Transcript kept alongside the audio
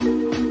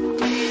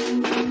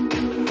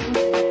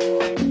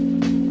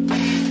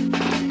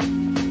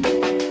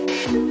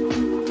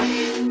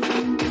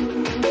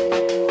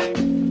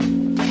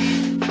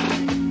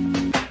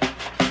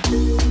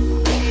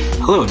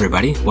Hello,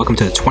 everybody. Welcome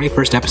to the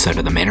 21st episode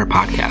of the Manor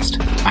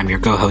Podcast. I'm your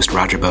co-host,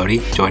 Roger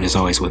Bodee, joined as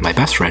always with my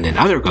best friend and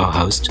other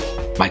co-host,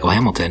 Michael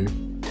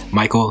Hamilton.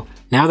 Michael,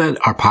 now that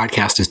our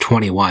podcast is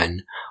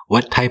 21,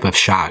 what type of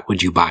shot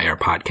would you buy our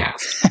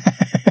podcast?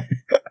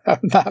 I'm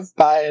not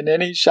buying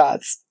any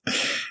shots.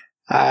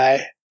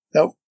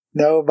 Nope,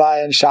 no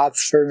buying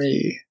shots for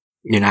me.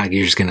 You're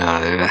just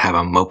gonna have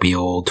a mopey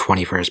old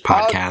 21st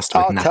podcast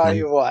with nothing? I'll tell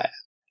you what.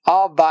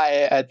 I'll buy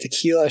a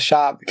tequila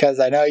shot because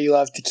I know you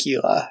love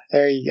tequila.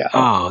 There you go.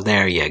 Oh,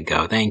 there you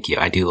go. Thank you.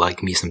 I do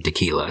like me some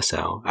tequila,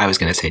 so I was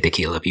going to say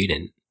tequila if you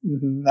didn't.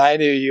 I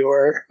knew you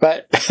were,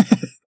 but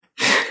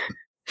I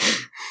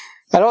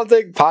don't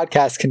think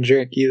podcasts can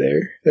drink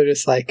either. They're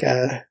just like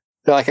they're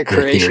like a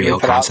creation we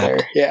put concept. Out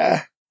there.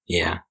 Yeah.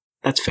 Yeah,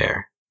 that's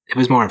fair. It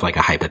was more of like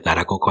a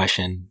hypothetical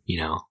question,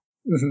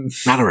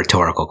 Not a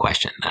rhetorical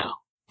question, though.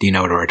 Do you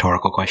know what a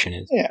rhetorical question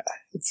is? Yeah,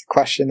 it's a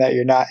question that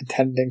you're not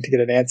intending to get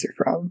an answer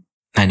from.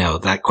 I know,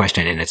 that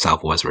question in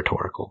itself was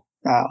rhetorical.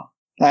 Oh,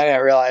 I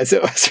didn't realize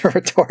it was a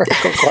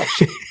rhetorical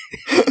question.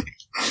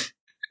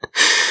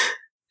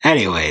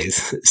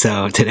 Anyways,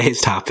 so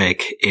today's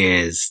topic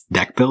is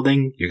deck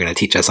building. You're going to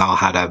teach us all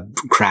how to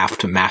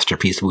craft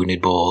Masterpiece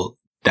Wounded Bull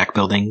deck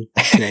building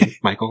today,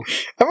 Michael?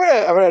 I'm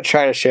gonna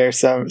try to share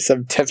some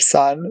tips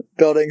on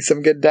building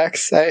some good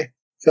decks. I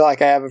feel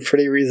like I have a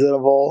pretty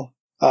reasonable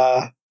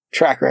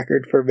track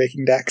record for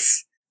making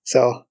decks,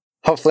 so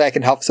hopefully I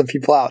can help some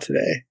people out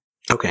today.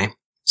 Okay,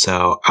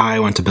 so I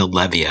want to build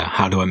Levia.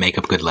 How do I make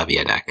a good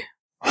Levia deck?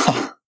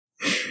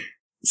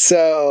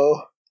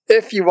 So,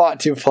 if you want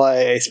to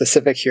play a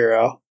specific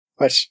hero,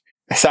 which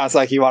sounds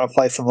like you want to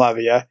play some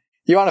Levia,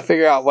 you want to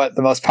figure out what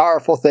the most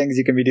powerful things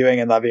you can be doing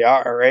in Levia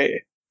are, right?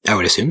 I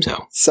would assume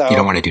so. So you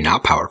don't want to do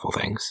not powerful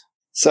things.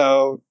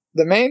 So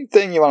the main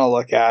thing you want to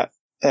look at,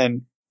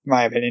 in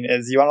my opinion,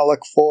 is you want to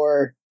look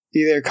for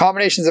either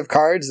combinations of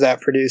cards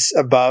that produce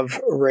above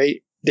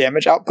rate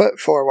damage output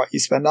for what you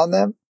spend on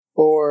them,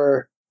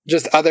 or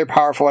just other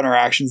powerful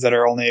interactions that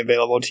are only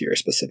available to your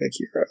specific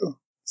hero.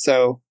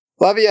 So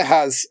Levia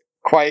has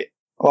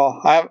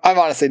I'm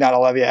honestly not a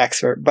Levia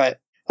expert,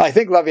 but I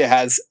think Levia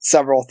has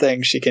several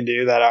things she can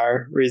do that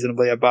are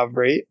reasonably above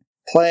rate.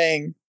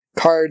 Playing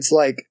cards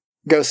like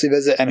Ghostly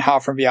Visit and Howl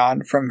from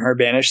Beyond from her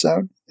Banish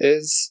Zone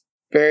is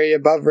very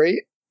above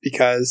rate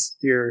because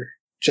you're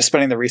just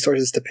spending the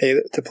resources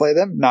to play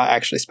them, not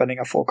actually spending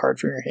a full card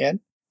from your hand.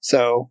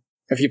 So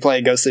if you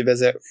play Ghostly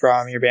Visit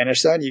from your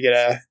Banish Zone, you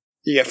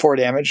get 4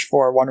 damage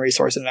for 1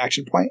 resource and an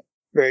action point.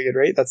 Very good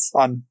rate. That's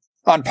on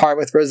par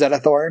with Rosetta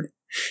Thorn.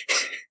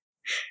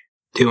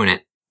 Doing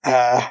it.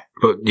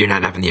 But you're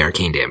not having the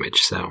arcane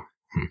damage, so.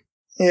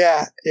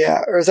 Yeah.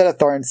 Rosetta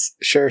Thorn's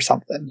sure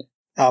something.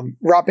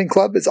 Romping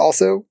Club is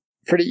also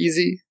pretty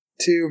easy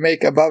to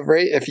make above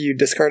rate. If you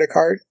discard a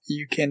card,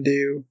 you can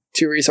do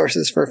 2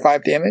 resources for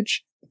 5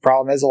 damage. The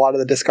problem is a lot of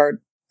the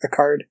discard a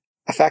card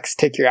effects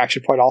take your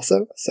action point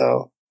also,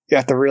 so you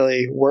have to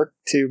really work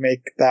to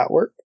make that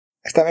work,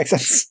 if that makes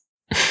sense.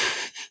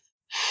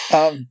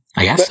 I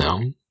guess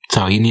so.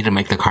 So you need to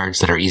make the cards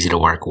that are easy to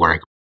work,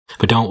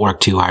 but don't work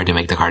too hard to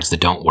make the cards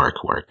that don't work.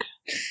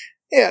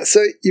 Yeah,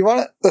 so you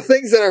want the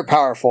things that are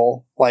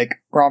powerful, like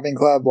Romping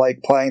Club,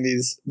 like playing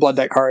these Blood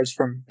Deck cards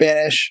from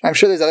Banish. I'm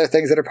sure there's other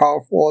things that are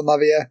powerful in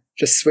Levia.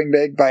 Just Swing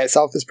Big by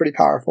itself is pretty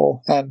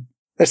powerful, and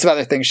there's some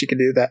other things she can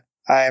do that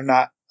I am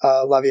not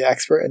a Levia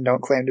expert and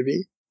don't claim to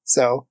be.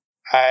 So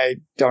I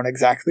don't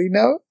exactly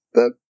know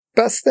the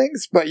best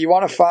things, but you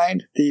want to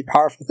find the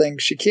powerful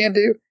things she can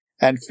do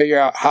and figure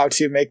out how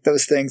to make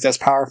those things as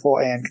powerful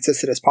and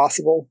consistent as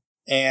possible.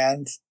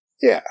 And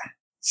yeah,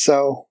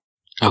 so...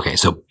 Okay,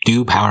 so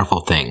do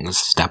powerful things,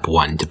 step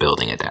 1 to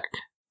building a deck.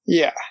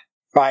 Yeah,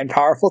 find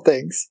powerful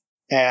things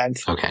and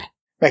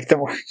make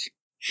them work.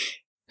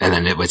 And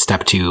then with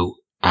step 2,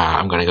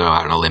 I'm going to go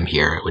out on a limb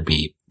here, it would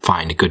be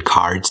find good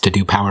cards to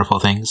do powerful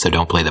things, so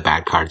don't play the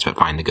bad cards, but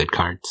find the good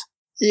cards.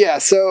 Yeah,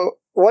 so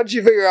once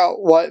you figure out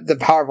what the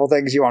powerful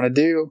things you want to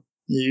do,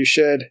 you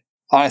should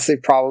honestly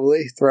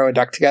probably throw a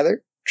deck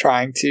together,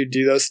 trying to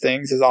do those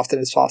things as often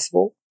as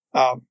possible.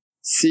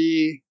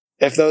 See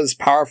if those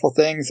powerful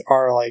things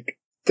are like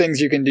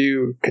things you can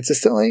do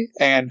consistently,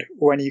 and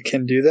when you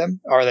can do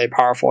them, are they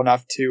powerful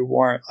enough to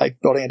warrant like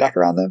building a deck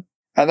around them?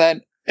 And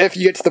then if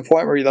you get to the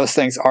point where those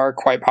things are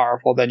quite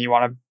powerful, then you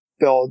want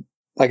to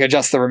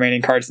adjust the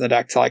remaining cards in the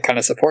deck to like kind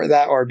of support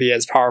that or be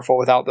as powerful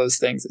without those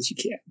things as you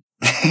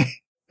can.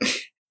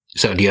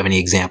 So do you have any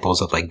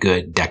examples of like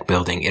good deck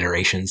building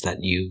iterations that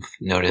you've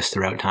noticed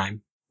throughout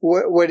time?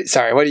 What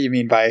do you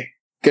mean by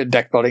good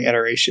deck building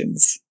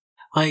iterations?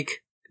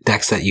 Like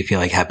decks that you feel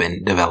like have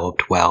been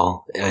developed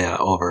well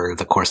over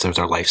the course of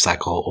their life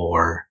cycle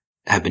or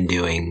have been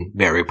doing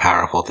very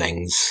powerful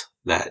things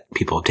that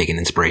people have taken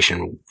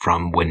inspiration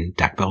from when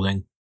deck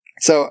building?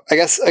 So I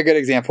guess a good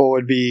example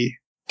would be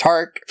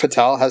Tarek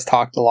Patel has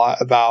talked a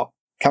lot about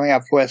coming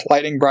up with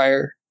Lightning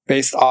Briar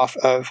based off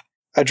of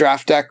a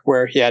draft deck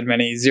where he had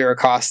many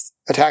 0-cost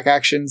attack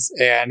actions,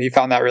 and he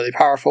found that really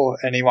powerful,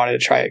 and he wanted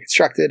to try it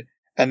constructed.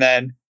 And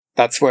then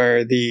that's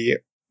where the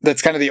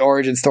that's kind of the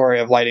origin story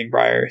of Lightning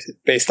Briar,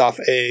 based off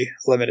a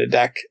limited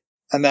deck.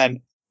 And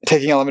then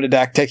taking a limited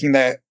deck, taking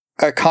a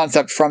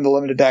concept from the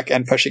limited deck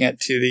and pushing it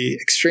to the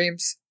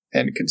extremes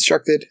and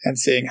constructed and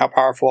seeing how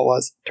powerful it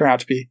was. Turned out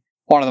to be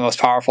one of the most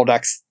powerful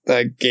decks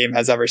the game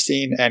has ever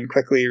seen, and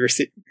quickly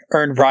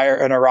earned Briar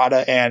an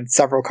errata and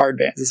several card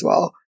bans as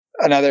well.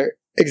 Another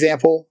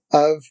example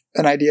of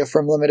an idea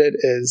from Limited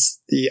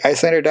is the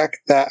Icelander deck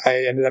that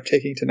I ended up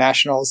taking to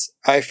Nationals.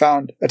 I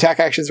found attack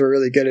actions were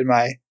really good in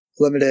my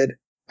Limited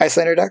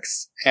Icelander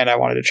decks, and I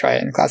wanted to try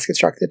it in Classic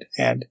Constructed.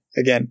 And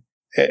again,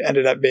 it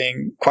ended up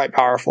being quite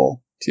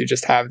powerful to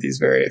just have these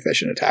very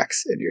efficient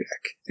attacks in your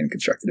deck in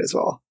Constructed as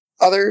well.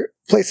 Other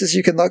places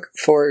you can look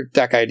for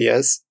deck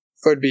ideas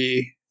would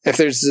be if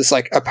there's just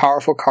like a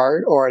powerful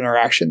card or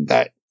interaction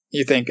that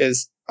you think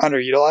is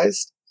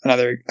underutilized.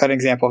 An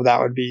example of that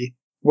would be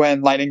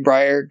when Lightning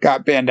Briar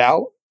got banned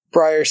out,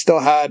 Briar still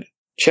had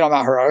Channel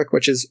Mount Heroic,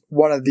 which is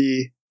one of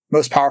the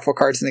most powerful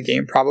cards in the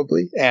game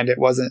probably, and it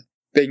wasn't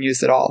being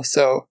used at all.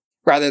 So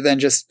rather than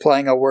just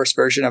playing a worse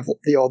version of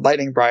the old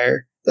Lightning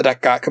Briar, the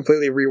deck got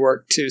completely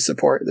reworked to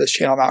support this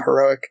Channel Mount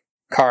Heroic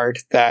card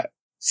that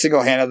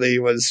single-handedly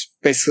was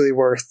basically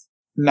worth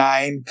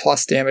 9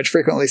 plus damage,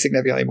 frequently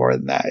significantly more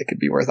than that. It could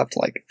be worth up to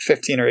like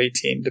 15 or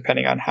 18,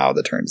 depending on how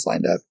the turns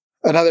lined up.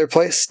 Another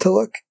place to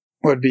look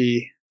would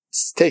be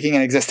taking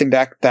an existing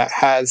deck that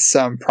has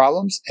some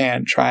problems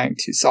and trying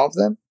to solve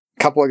them.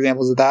 A couple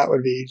examples of that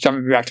would be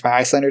jumping back to my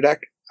Icelander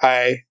deck.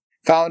 I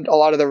found a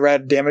lot of the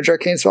red damage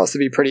arcane spells to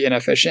be pretty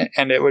inefficient,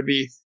 and it would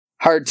be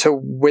hard to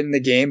win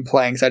the game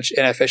playing such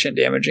inefficient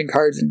damaging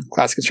cards in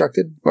Class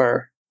Constructed,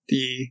 where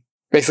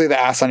basically the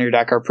asks on your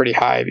deck are pretty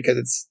high because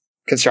it's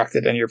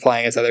constructed and you're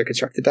playing as other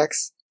constructed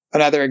decks.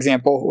 Another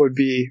example would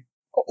be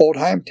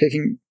Oldheim,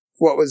 taking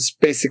what was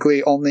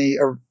basically only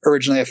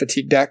originally a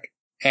fatigue deck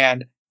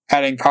and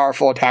adding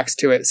powerful attacks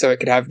to it so it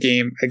could have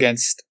game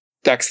against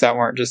decks that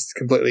weren't just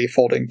completely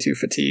folding to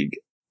fatigue,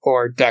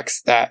 or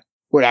decks that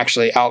would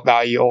actually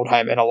outvalue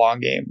Oldheim in a long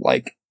game,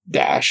 like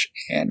Dash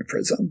and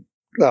Prism.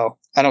 Though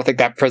I don't think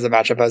that Prism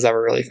matchup was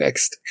ever really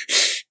fixed.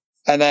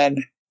 And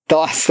then the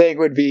last thing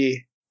would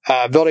be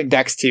building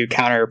decks to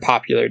counter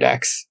popular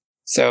decks.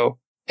 So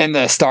in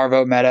the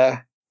Starvo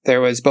meta, there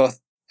was both,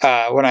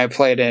 when I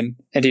played in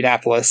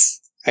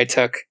Indianapolis, I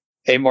took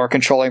a more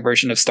controlling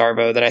version of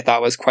Starvo that I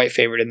thought was quite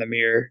favored in the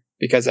mirror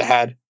because it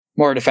had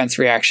more defense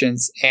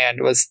reactions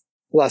and was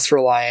less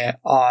reliant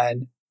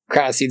on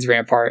Crown of Seeds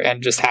Rampart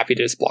and just happy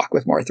to just block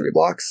with more 3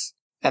 blocks.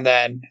 And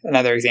then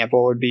another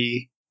example would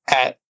be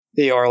at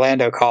the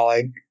Orlando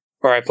Calling,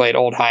 where I played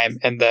Oldheim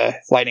in the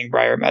Lightning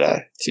Briar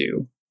meta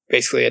to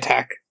basically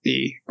attack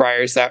the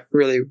Briars that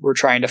really were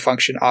trying to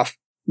function off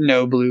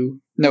no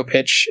blue, no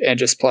pitch, and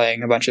just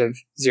playing a bunch of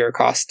 0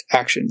 cost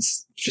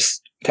actions.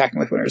 Just attacking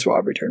with Winner's Waw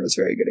every turn was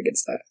very good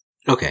against that.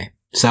 Okay.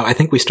 So I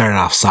think we started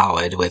off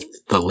solid with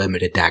the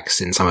limited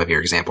decks and some of your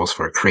examples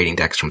for creating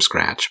decks from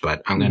scratch,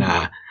 but I'm going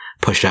to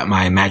push up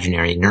my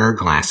imaginary nerd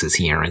glasses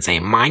here and say,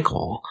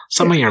 Michael,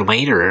 some of your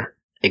later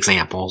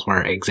examples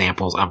were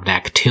examples of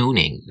deck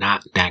tuning,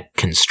 not deck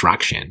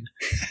construction.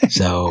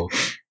 So,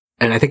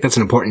 and I think that's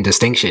an important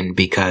distinction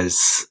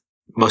because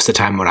most of the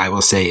time what I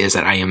will say is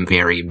that I am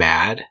very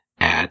bad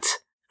at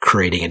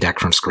creating a deck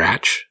from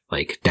scratch,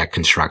 like deck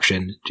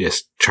construction,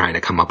 just trying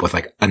to come up with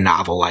like a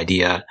novel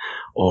idea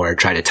or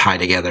try to tie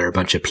together a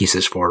bunch of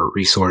pieces for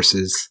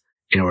resources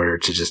in order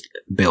to just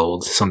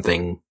build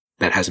something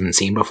that hasn't been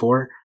seen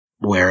before.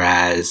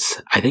 Whereas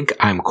I think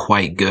I'm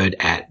quite good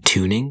at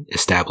tuning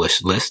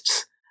established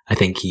lists. I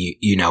think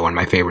you know, one of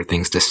my favorite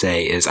things to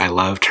say is I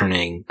love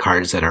turning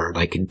cards that are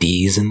like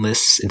D's in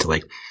lists into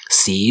like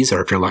C's,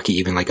 or if you're lucky,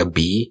 even like a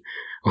B,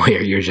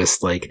 where you're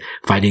just like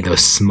finding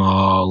those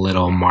small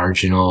little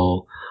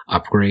marginal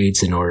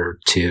upgrades in order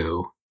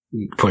to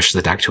push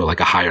the deck to like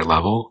a higher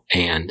level.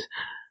 And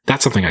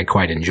that's something I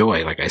quite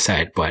enjoy, like I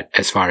said. But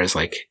as far as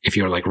like, if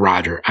you're like,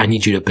 Roger, I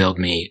need you to build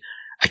me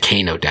a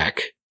Kano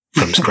deck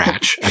from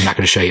scratch. I'm not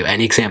going to show you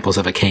any examples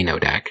of a Kano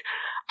deck.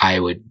 I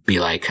would be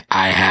like,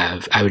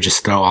 I would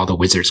just throw all the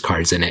Wizards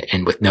cards in it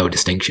and with no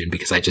distinction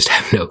because I just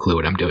have no clue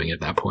what I'm doing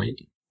at that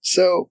point.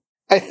 So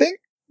I think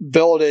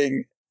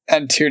building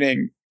and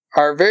tuning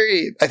I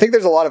think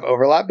there's a lot of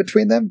overlap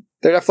between them.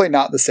 They're definitely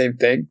not the same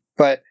thing,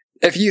 but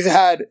if you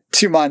had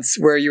 2 months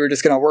where you were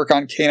just going to work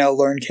on Kano,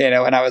 learn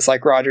Kano, and I was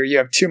like, Roger, you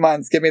have 2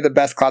 months, give me the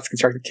best class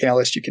constructed Kano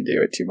list you can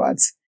do in 2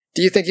 months.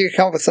 Do you think you could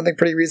come up with something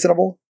pretty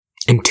reasonable?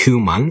 In 2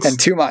 months? In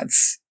 2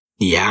 months.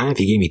 Yeah, if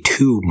you gave me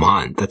 2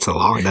 months,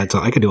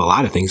 I could do a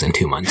lot of things in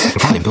 2 months. I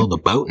could probably build a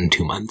boat in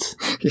 2 months.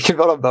 You can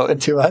build a boat in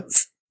 2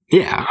 months?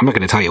 Yeah, I'm not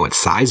going to tell you what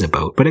size of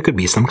boat, but it could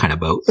be some kind of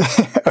boat.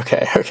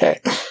 Okay.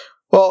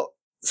 Well,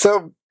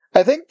 so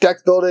I think deck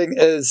building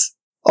is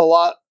a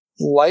lot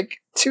like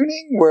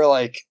tuning, where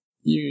like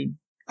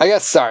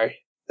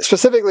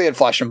specifically in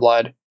Flesh and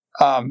Blood,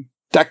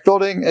 deck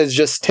building is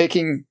just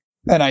taking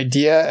an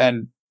idea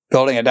and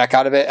building a deck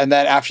out of it, and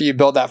then after you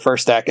build that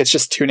first deck, it's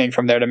just tuning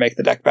from there to make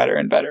the deck better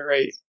and better,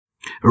 right?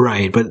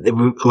 Right, but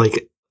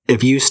like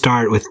if you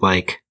start with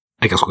like,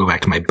 I guess we'll go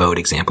back to my boat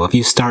example. If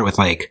you start with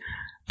like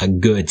a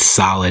good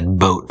solid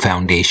boat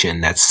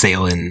foundation that's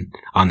sailing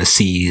on the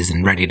seas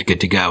and ready to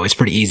good to go, it's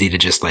pretty easy to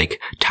just like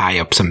tie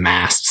up some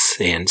masts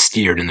and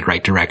steer it in the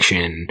right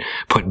direction,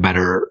 put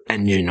better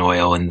engine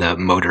oil in the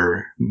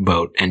motor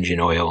boat engine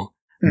oil.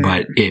 Mm-hmm.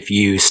 But if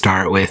you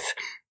start with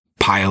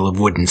pile of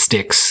wooden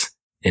sticks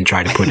and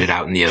try to put it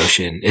out in the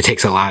ocean, it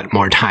takes a lot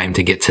more time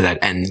to get to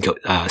that end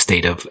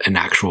state of an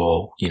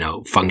actual,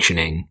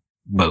 functioning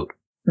boat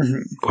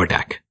or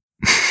deck.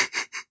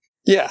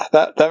 Yeah,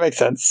 that makes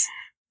sense.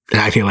 And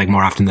I feel like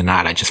more often than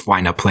not, I just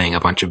wind up playing a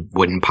bunch of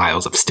wooden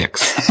piles of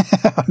sticks.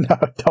 No,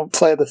 don't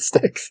play the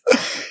sticks.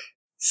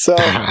 So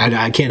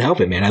I can't help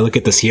it, man. I look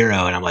at this hero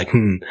and I'm like,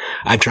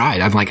 I've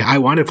tried. I'm like, I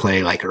want to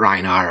play like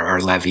Rhinar or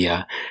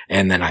Levia.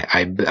 And then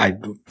I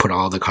put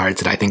all the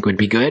cards that I think would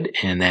be good.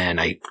 And then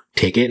I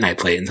take it and I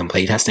play it in some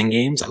playtesting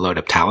games. I load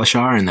up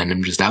Talishar and then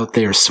I'm just out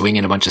there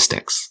swinging a bunch of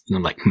sticks. And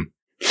I'm like,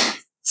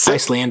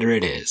 Icelander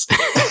it is.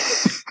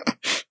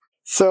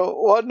 So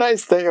one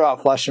nice thing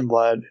about Flesh and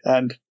Blood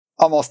and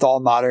almost all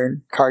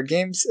modern card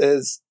games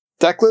is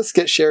deck lists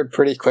get shared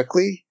pretty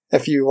quickly.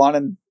 If you want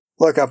to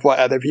look up what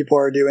other people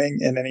are doing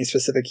in any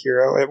specific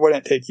hero, it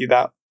wouldn't take you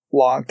that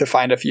long to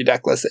find a few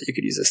deck lists that you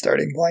could use as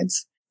starting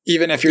points.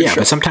 Even if you're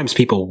but sometimes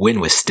people win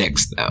with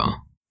sticks, though.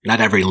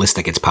 Not every list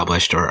that gets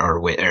published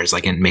or is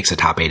like it makes a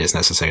top 8 is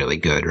necessarily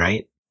good,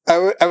 right? I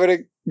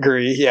would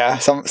agree. Yeah,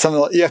 some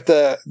you have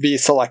to be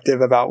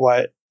selective about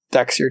what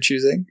decks you're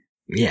choosing.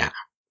 Yeah,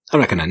 I'm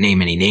not going to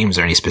name any names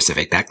or any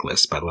specific deck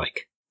lists, but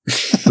like.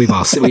 We've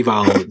all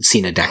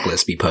seen a deck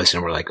list be posted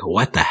and we're like,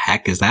 what the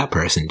heck is that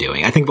person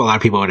doing? I think a lot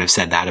of people would have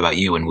said that about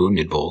you in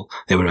Wounded Bull.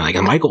 They would have been like,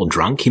 am Michael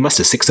drunk? He must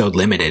have 6-0'd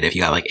limited if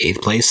you got like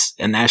 8th place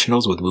in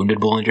Nationals with Wounded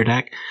Bull in your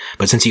deck.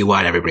 But since you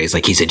won, everybody's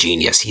like, he's a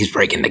genius. He's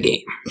breaking the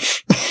game.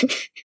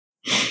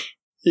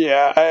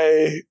 Yeah,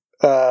 I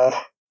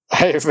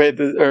made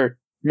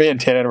me and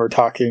Tannen were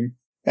talking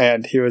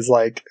and he was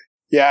like,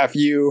 yeah, if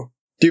you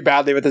do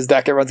badly with this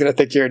deck, everyone's going to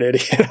think you're an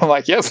idiot. I'm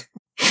like, yep.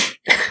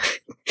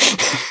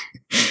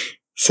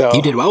 So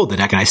you did well with the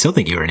deck, and I still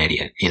think you were an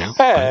idiot.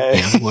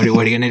 Hey. But, what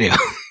are you going to do?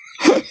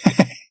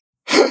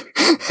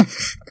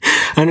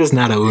 I'm just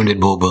not a Wounded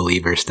Bull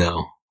believer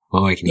still.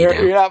 What can you do?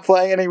 You're not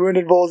playing any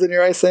Wounded Bulls in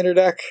your Icelander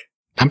deck?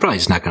 I'm probably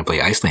just not going to play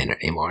Icelander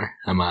anymore.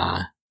 I'm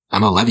a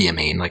Levia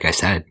main, like I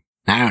said.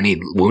 Now I don't need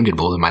Wounded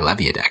Bull in my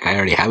Levia deck. I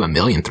already have a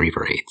million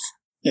 3/8s.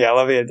 Yeah,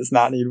 Levia does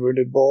not need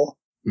Wounded Bull.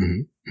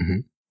 Mm-hmm. Mm-hmm.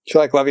 I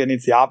feel like Levia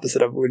needs the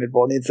opposite of Wounded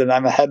Bull. It needs an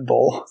I'm a head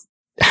bull.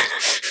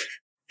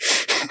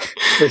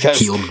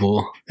 Healed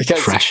bull,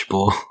 fresh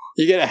bull.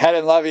 You get ahead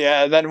in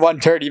Levia, and then one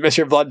turn you miss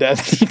your blood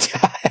death and you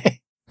die.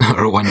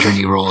 Or one turn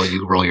you roll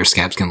your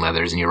Scabskin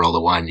Leathers and you roll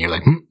a 1 and you're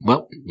like,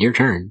 well, your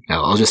turn.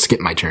 I'll just skip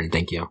my turn,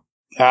 thank you.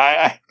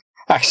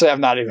 I'm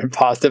not even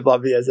positive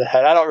Levia is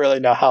ahead. I don't really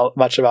know how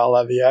much about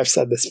Levia. I've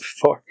said this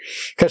before.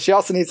 Because she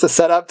also needs to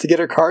set up to get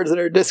her cards in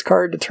her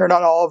discard to turn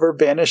on all of her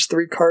banished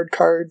 3-card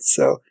cards.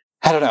 So,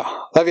 I don't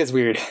know. Levia's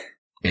weird.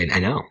 I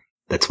know.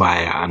 That's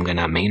why I'm going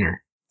to main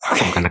her.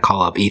 Okay. I'm going to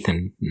call up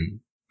Ethan and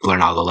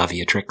learn all the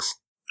Levia tricks.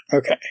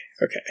 Okay.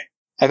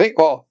 I think,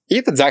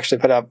 Ethan's actually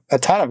put up a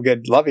ton of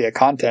good Levia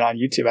content on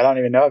YouTube. I don't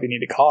even know if you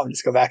need to call him.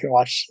 Just go back and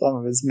watch some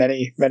of his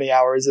many, many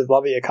hours of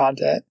Levia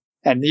content.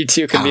 And you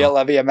too can be a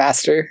Levia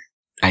master.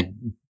 I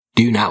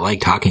do not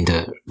like talking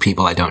to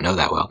people I don't know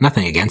that well.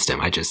 Nothing against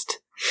him. I'm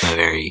a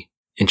very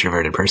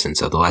introverted person.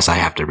 So the less I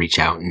have to reach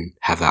out and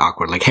have that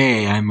awkward, like,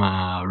 hey, I'm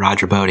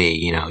Roger Bodee.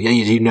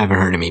 You've never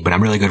heard of me, but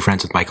I'm really good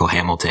friends with Michael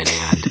Hamilton,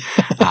 and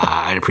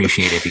I'd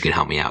appreciate it if you could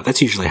help me out.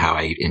 That's usually how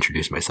I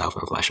introduce myself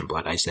in Flesh and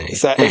Blood. I say,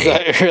 is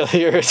that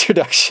really your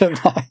introduction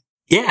line?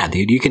 Yeah,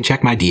 dude, you can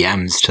check my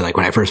DMs to like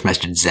when I first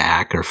messaged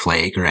Zach or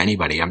Flake or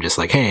anybody. I'm just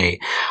like, hey,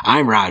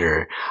 I'm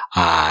Roger.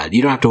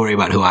 You don't have to worry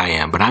about who I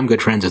am, but I'm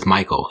good friends with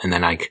Michael. And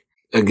then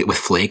with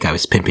Flake, I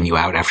was pimping you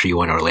out after you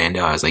won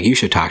Orlando. I was like, you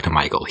should talk to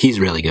Michael.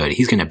 He's really good.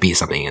 He's going to be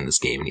something in this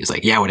game. And he was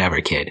like, yeah,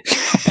 whatever, kid.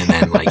 And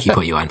then like he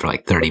put you on for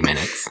like 30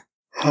 minutes.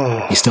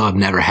 You still have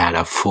never had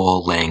a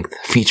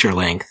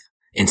feature-length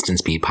instant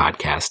speed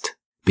podcast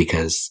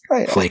because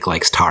Flake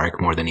likes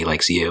Tarek more than he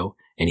likes you.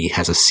 And he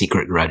has a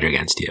secret grudge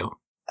against you.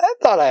 I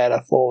thought I had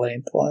a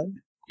full-length one.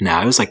 No,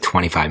 it was like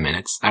 25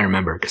 minutes. I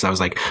remember because I was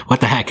like,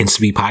 what the heck? And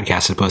speed podcast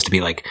is supposed to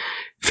be like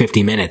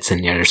 50 minutes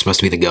and there's supposed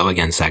to be the go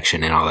again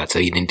section and all that. So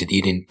you didn't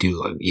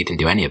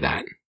do any of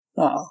that.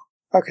 Oh,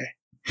 okay.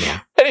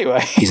 Yeah.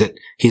 Anyway. He's a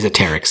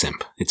Tarek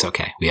simp. It's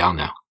okay. We all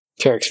know.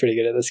 Tarek's pretty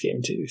good at this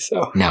game too,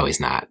 so. No, he's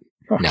not.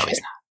 Okay. No,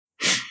 he's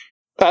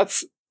not.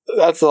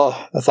 That's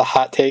a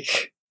hot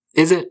take.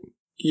 Is it?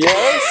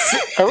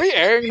 Yes. Are we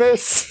airing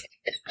this?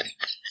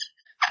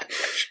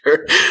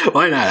 Sure.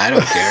 Why not? I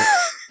don't care.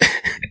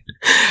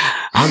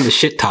 I'm the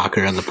shit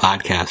talker on the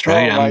podcast,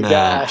 right? Oh my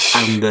gosh.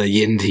 I'm the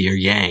yin to your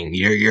yang.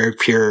 You're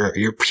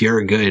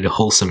pure good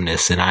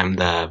wholesomeness, and I'm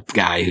the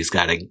guy who's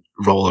got to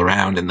roll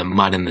around in the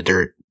mud and the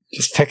dirt.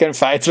 Just picking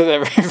fights with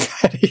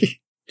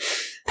everybody.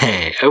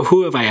 Hey,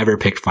 who have I ever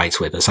picked fights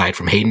with aside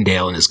from Hayden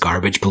Dale and his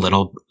garbage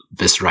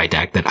Viceroy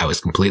deck that I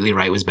was completely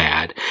right was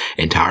bad,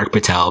 and Tariq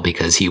Patel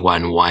because he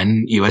won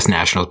 1 U.S.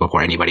 Nationals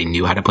before anybody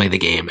knew how to play the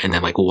game, and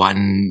then like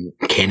 1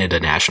 Canada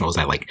Nationals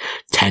that like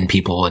 10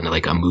 people and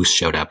like a moose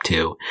showed up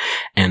to,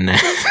 and then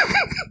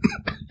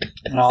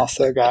and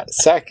also got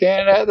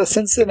second at the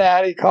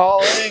Cincinnati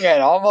calling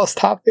and almost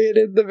top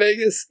 8'd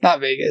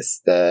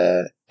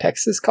the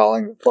Texas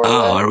calling before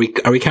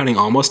that. Are we counting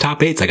almost top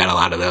 8s? I got a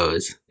lot of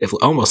those. If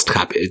almost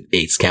top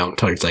 8s count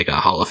towards like a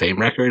Hall of Fame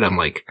record, I'm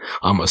like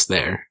almost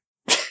there.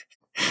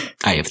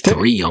 I have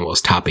 3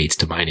 almost top 8s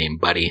to my name,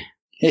 buddy.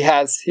 He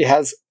has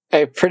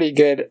a pretty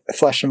good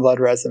flesh and blood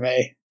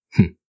resume.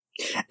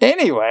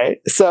 Anyway,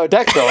 so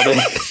deck building.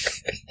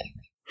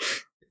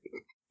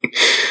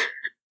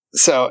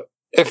 So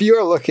if you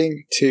are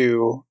looking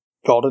to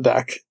build a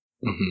deck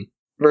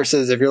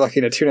versus if you're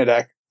looking to tune a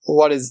deck,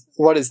 what is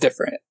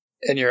different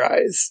in your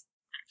eyes?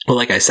 Well,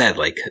 like I said,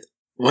 like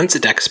once a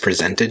deck's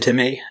presented to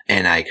me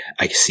and I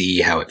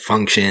see how it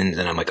functions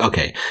and I'm like,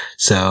 okay,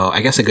 so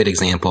I guess a good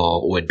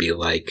example would be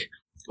like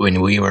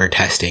when we were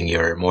testing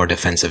your more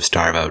defensive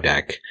Starvo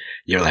deck,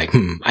 you're like,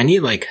 I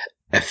need like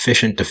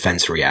efficient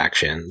defense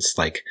reactions.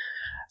 Like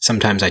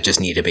sometimes I just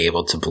need to be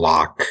able to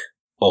block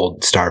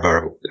old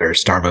Starvo or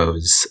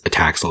Starvo's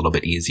attacks a little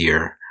bit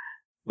easier.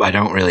 I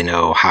don't really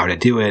know how to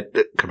do it.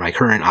 My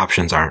current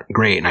options aren't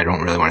great, and I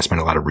don't really want to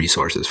spend a lot of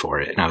resources for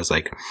it. And I was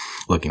like,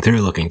 looking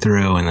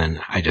through, and then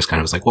I just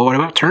kind of was like, well, what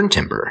about Turn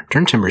Timber?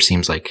 Turn Timber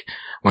seems like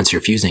once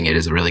you're fusing it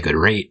is a really good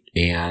rate,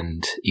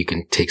 and you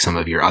can take some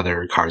of your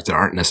other cards that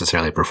aren't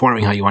necessarily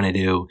performing how you want to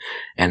do,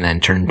 and then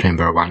Turn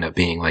Timber wound up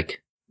being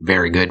like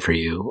very good for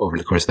you over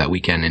the course of that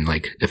weekend and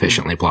like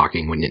efficiently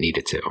blocking when you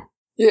needed to.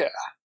 Yeah,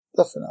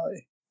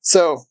 definitely.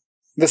 So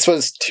this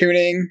was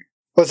tuning.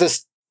 Was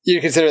this? You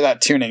consider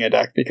that tuning a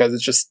deck because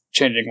it's just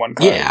changing one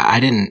card? Yeah,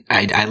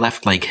 I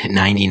left like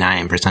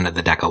 99% of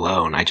the deck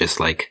alone. I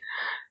just like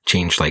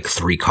changed like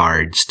 3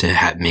 cards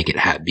to make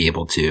it be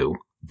able to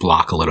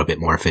block a little bit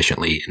more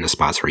efficiently in the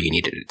spots where you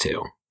needed it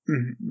to.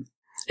 Mm-hmm.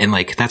 And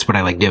like, that's what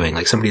I like doing.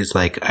 Like somebody's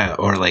like,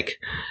 or like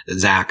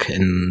Zach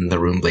in the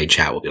Roomblade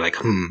chat will be like,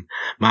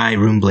 my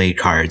Roomblade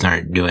cards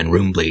aren't doing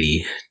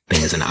Roombladey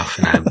things enough.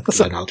 And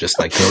I'll just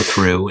like go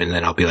through and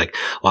then I'll be like,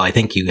 well, I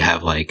think you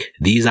have like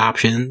these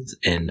options,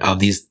 and of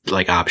these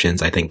like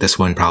options, I think this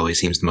one probably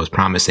seems the most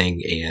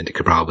promising and it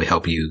could probably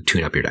help you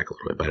tune up your deck a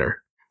little bit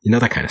better. You know,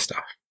 that kind of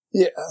stuff.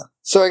 Yeah.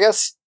 So I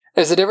guess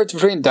is the difference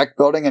between deck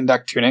building and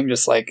deck tuning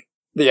just like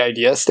the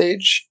idea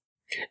stage?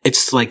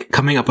 It's like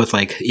coming up with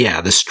like,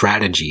 yeah, the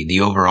strategy, the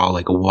overall,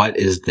 like what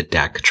is the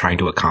deck trying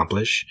to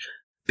accomplish?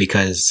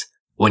 Because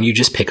when you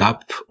just pick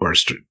up or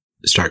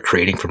start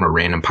creating from a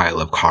random pile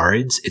of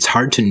cards, it's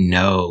hard to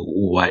know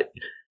what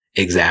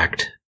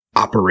exact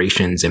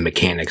operations and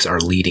mechanics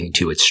are leading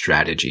to its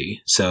strategy.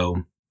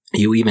 So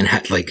you even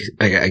had like,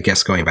 I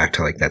guess going back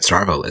to like that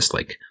Starvo list,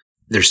 like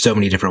there's so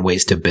many different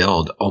ways to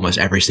build almost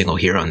every single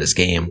hero in this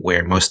game,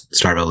 where most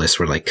Starvo lists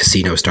were like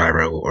Casino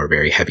Starvo or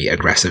very heavy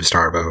aggressive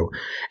Starvo.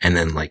 And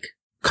then like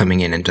coming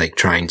in and like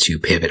trying to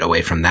pivot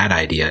away from that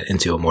idea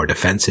into a more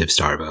defensive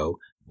Starvo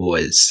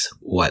was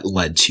what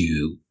led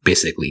to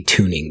basically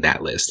tuning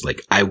that list.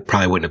 Like I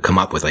probably wouldn't have come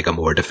up with like a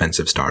more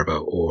defensive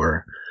Starvo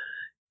or,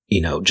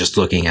 you know, just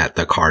looking at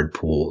the card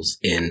pools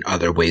in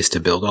other ways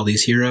to build all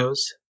these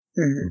heroes.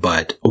 Mm-hmm.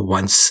 But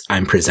once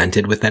I'm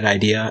presented with that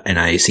idea and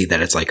I see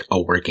that it's like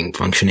a working,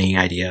 functioning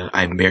idea,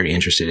 I'm very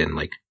interested in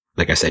like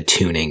I said,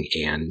 tuning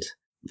and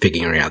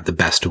figuring out the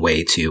best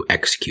way to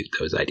execute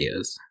those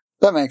ideas.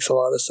 That makes a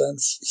lot of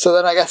sense. So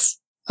then I guess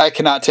I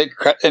cannot take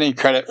any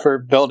credit for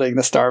building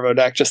the Starvo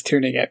deck, just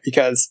tuning it,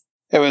 because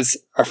it was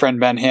our friend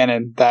Ben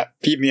Hannon that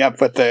beat me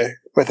up with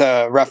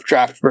a rough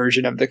draft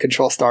version of the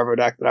Control Starvo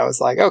deck that I was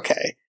like,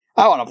 okay,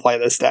 I want to play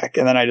this deck.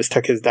 And then I just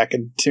took his deck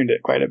and tuned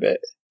it quite a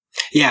bit.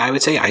 Yeah, I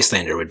would say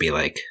Icelander would be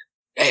like,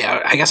 hey,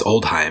 I guess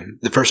Oldheim.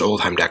 The first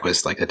Oldheim deck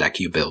was like a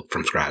deck you built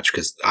from scratch,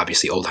 because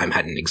obviously Oldheim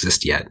hadn't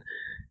existed yet.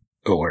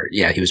 Or,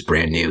 yeah, he was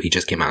brand new. He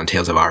just came out in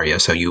Tales of Aria.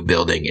 So you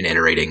building and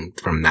iterating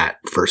from that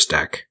first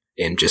deck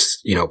and just,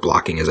 you know,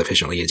 blocking as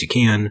efficiently as you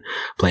can,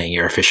 playing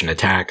your efficient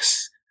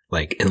attacks,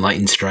 like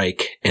Enlightened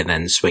Strike, and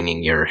then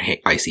swinging your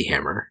Icy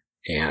Hammer.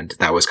 And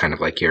that was kind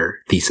of like your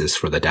thesis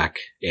for the deck.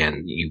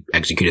 And you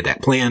executed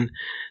that plan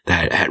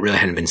that really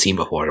hadn't been seen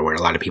before, where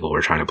a lot of people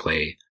were trying to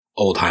play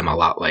Oldheim a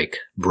lot like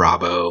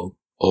Bravo,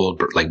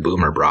 like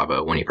Boomer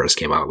Bravo when he first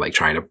came out, like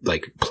trying to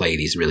like play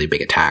these really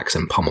big attacks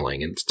and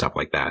pummeling and stuff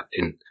like that.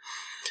 And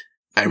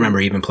I remember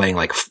even playing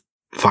like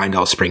Find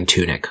All Spring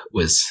Tunic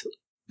was,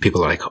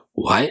 people are like,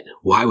 what?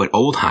 Why would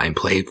Oldheim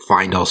play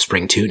Find All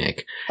Spring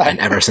Tunic? And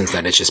ever since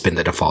then, it's just been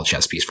the default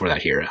chess piece for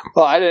that hero.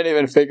 Well, I didn't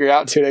even figure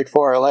out Tunic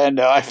for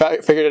Orlando. I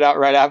figured it out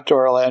right after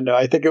Orlando.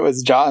 I think it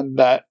was John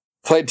that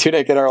played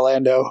Tunic in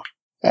Orlando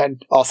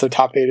and also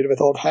top-8'd with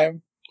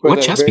Oldheim.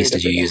 What chess piece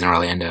did you use in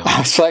Orlando? I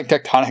was playing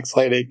Tectonic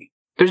Plating.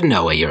 There's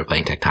no way you were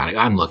playing Tectonic.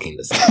 I'm looking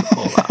this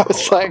up. I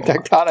was playing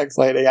Tectonic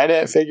Plating. I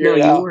didn't figure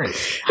it out. You weren't.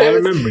 I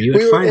remember you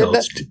had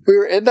finals. We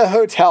were in the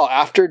hotel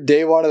after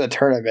day 1 of the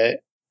tournament,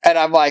 and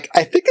I'm like,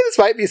 I think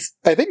maybe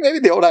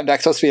the Oldheim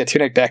deck's supposed to be a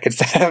Tunic deck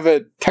instead of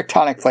a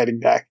Tectonic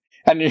Plating deck.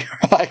 And you're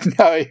like,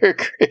 no, you're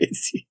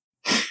crazy.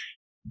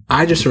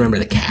 I just remember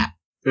the cat.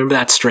 Remember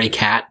that stray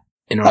cat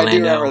in Orlando? I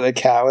do remember the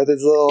cat with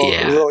his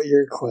little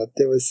ear clipped.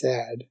 It was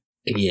sad.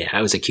 Yeah,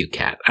 it was a cute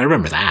cat. I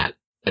remember that.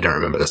 I don't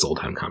remember this old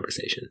time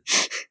conversation.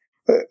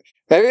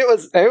 Maybe it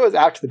was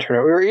after the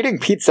tournament. We were eating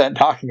pizza and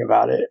talking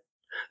about it.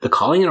 The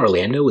calling in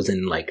Orlando was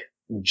in like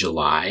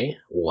July.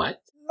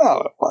 What? No,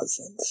 it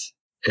wasn't.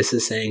 This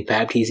is saying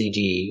Fab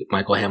TCG,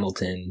 Michael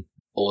Hamilton,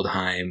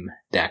 Oldheim,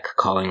 deck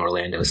calling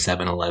Orlando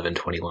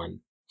 7/11/21.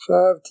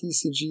 Fab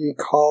TCG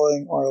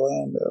calling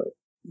Orlando.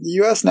 The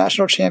U.S.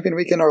 National Champion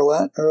Week in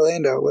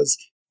Orlando was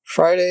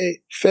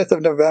Friday 5th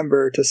of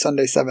November to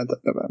Sunday 7th of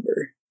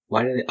November.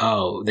 Why did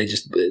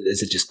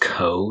is it just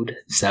code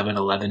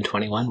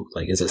 7/11/21?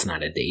 Like, is this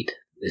not a date?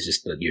 It's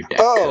just your deck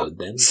code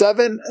then?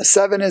 7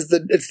 is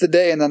the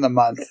day and then the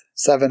month.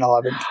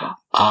 7/11/20.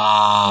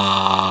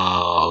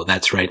 Oh,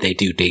 that's right. They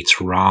do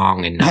dates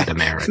wrong in North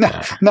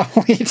America. No,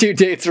 we do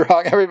dates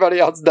wrong. Everybody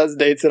else does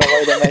dates in a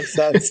way that makes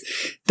sense.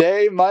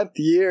 Day, month,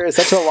 year is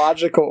such a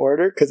logical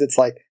order because it's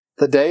like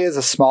the day is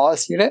the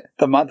smallest unit,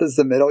 the month is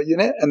the middle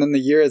unit, and then the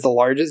year is the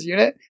largest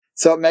unit.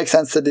 So it makes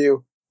sense to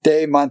do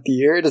day, month,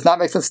 year. It does not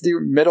make sense to do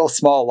middle,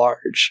 small,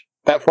 large.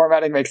 That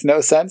formatting makes no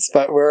sense,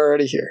 but we're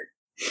already here.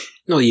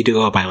 No, you do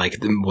go by like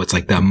what's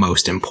like the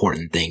most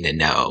important thing to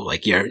know.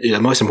 Like the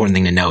most important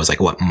thing to know is like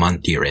what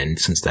month you're in,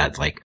 since that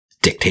like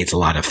dictates a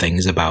lot of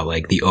things about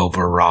like the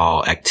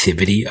overall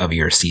activity of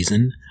your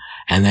season.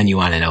 And then you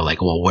want to know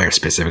like, well, where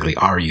specifically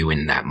are you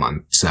in that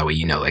month? So that way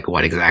you know like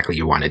what exactly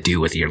you want to do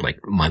with your like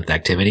month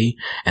activity.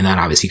 And then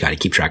obviously you got to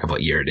keep track of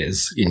what year it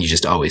is. And you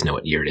just always know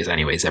what year it is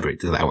anyways.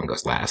 That one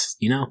goes last,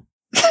 you know?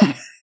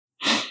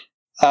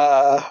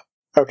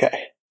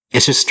 Okay.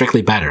 It's just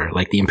strictly better,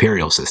 like the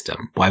imperial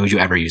system. Why would you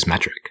ever use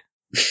metric?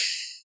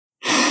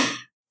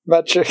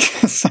 Metric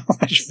is so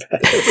much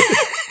better.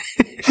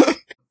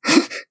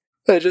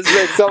 It just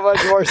makes so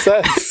much more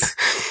sense.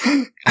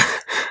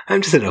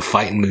 I'm just in a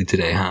fighting mood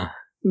today, huh?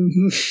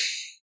 Mm-hmm.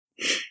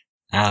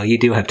 Oh, you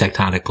do have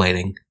tectonic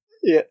plating.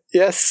 Yeah.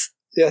 Yes,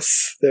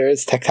 there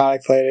is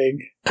tectonic plating.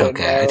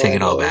 Okay, I take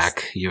it all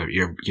back.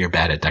 You're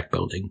bad at deck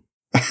building.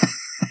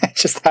 I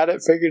just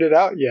hadn't figured it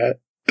out yet.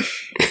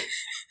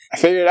 I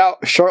figured it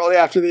out shortly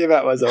after the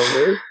event was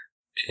over.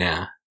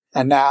 Yeah.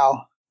 And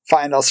now,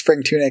 final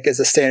spring tunic is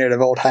a standard of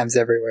old times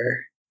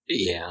everywhere.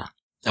 Yeah.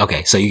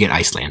 Okay, so you get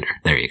Icelander.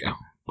 There you go.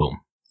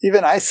 Boom.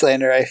 Even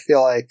Icelander, I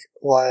feel like,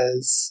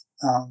 was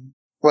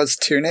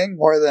tuning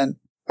more than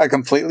a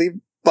completely...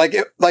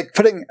 Like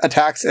putting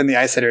attacks in the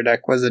Icelander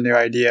deck was a new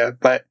idea,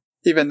 but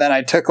even then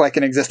I took like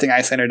an existing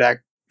Icelander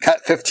deck,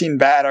 cut 15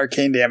 bad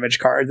arcane damage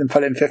cards, and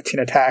put in 15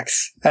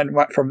 attacks, and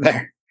went from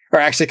there. Or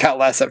actually cut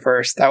less at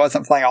first. I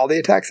wasn't playing all the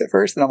attacks at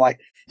first, and I'm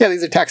like, yeah,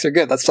 these attacks are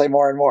good, let's play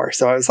more and more.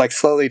 So I was like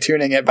slowly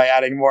tuning it by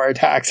adding more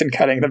attacks and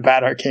cutting the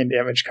bad arcane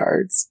damage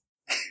cards.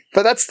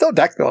 But that's still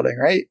deck building,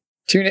 right?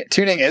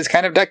 Tuning is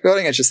kind of deck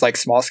building, it's just like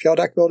small scale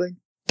deck building.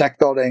 Deck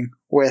building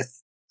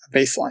with a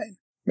baseline.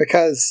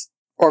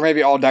 Or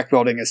maybe all deck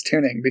building is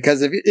tuning,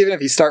 because even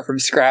if you start from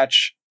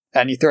scratch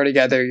and you throw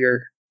together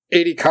your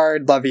 80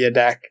 card Levia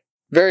deck,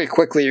 very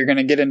quickly you're going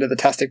to get into the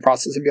testing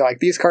process and be like,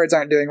 these cards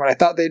aren't doing what I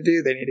thought they'd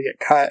do, they need to get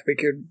cut, we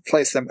could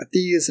replace them with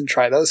these and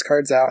try those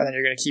cards out, and then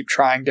you're going to keep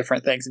trying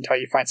different things until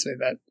you find something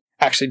that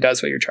actually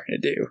does what you're trying to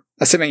do.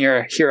 Assuming you're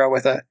a hero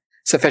with a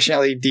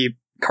sufficiently deep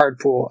card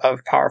pool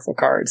of powerful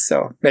cards,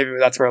 so maybe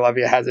that's where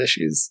Levia has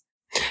issues.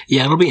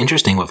 Yeah, it'll be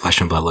interesting what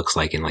Flesh and Blood looks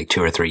like in like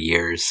 2 or 3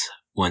 years,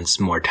 once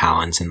more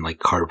talents and like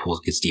card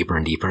pools gets deeper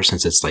and deeper,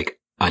 since it's like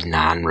a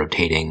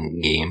non-rotating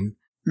game.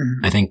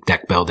 Mm-hmm. I think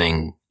deck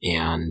building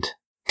and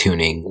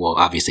tuning will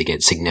obviously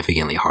get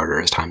significantly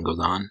harder as time goes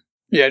on.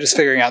 Yeah, just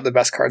figuring out the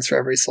best cards for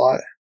every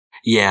slot.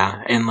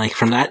 Yeah, and like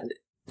from that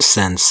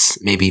sense,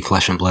 maybe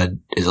Flesh and Blood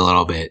is a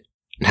little bit,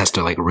 has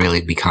to like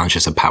really be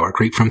conscious of power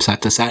creep from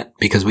set to set,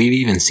 because we've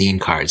even seen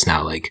cards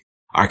now like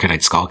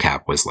Arcanite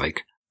Skullcap was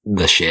like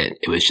the shit.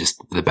 It was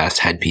just the best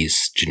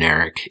headpiece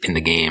generic in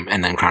the game,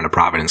 and then Crown of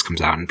Providence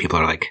comes out and people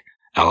are like,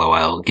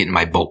 LOL, getting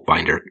my bulk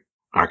binder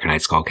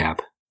Arcanite Skullcap.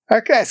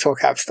 Arcanite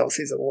Skullcap still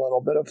sees a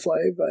little bit of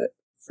play, but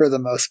for the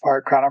most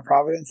part, Crown of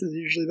Providence is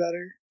usually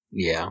better.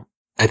 Yeah.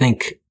 I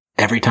think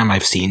every time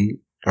I've seen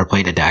or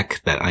played a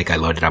deck that like I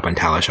loaded up on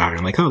Talishar and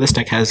I'm like, oh, this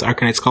deck has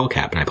Arcanite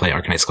Skullcap, and I play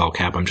Arcanite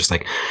Skullcap, I'm just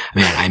like,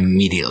 man, I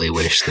immediately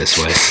wish this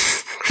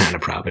was Crown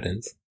of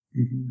Providence.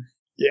 Mm-hmm.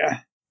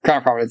 Yeah. Crown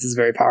of Providence is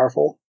very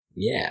powerful.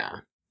 Yeah.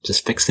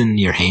 Just fixing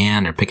your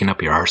hand or picking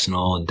up your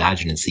arsenal and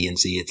dodging in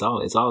CNC, it's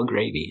all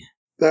gravy.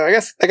 So I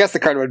guess the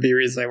card would be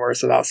reasonably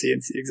worse without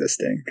CNC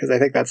existing, because I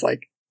think that's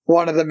like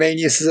one of the main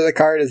uses of the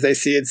card is they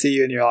CNC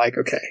you and you're like,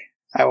 okay,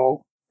 I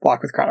will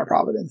block with Crown of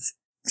Providence.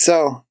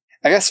 So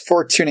I guess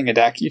for tuning a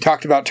deck, you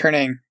talked about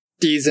turning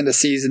Ds into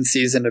Cs and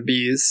Cs into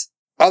Bs.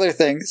 Other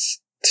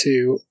things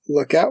to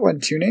look at when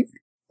tuning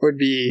would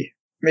be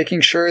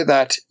making sure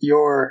that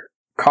your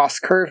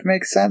cost curve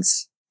makes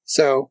sense.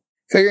 So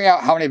figuring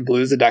out how many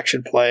blues a deck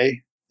should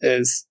play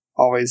is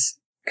always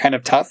kind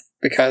of tough,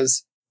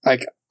 because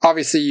like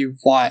obviously you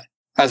want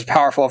as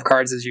powerful of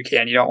cards as you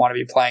can. You don't want to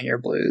be playing your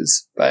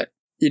blues, but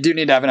you do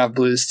need to have enough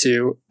blues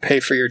to pay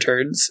for your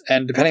turns.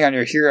 And depending on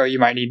your hero, you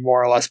might need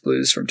more or less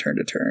blues from turn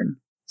to turn.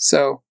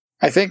 So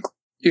I think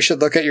you should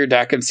look at your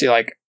deck and see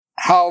like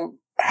how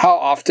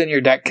often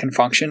your deck can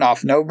function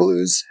off no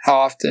blues. How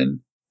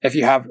often, if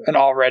you have an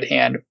all red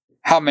hand,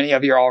 how many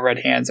of your all red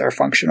hands are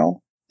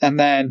functional? And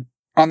then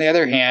on the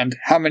other hand,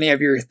 how many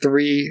of your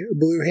 3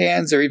 blue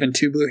hands or even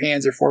 2 blue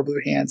hands or 4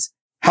 blue hands,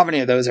 how many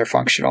of those are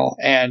functional?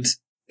 And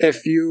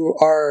if you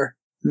are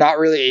not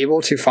really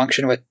able to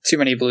function with too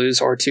many blues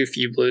or too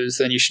few blues,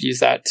 then you should use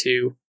that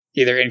to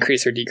either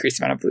increase or decrease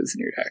the amount of blues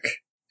in your deck.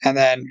 And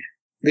then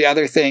the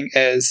other thing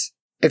is,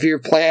 if your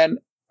plan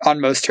on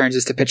most turns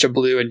is to pitch a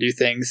blue and do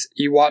things,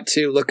 you want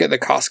to look at the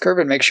cost curve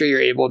and make sure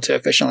you're able to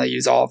efficiently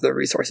use all of the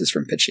resources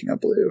from pitching a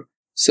blue.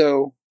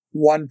 So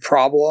one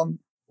problem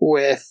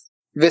with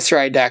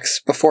Viserai decks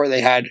before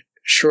they had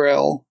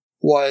Shrill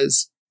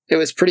was it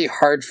was pretty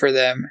hard for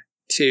them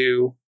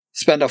to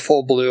spend a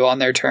full blue on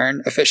their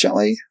turn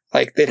efficiently.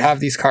 Like, they'd have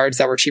these cards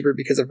that were cheaper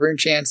because of Rune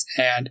Chance,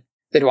 and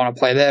they'd want to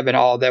play them, and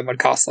all of them would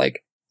cost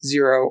like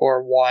 0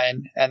 or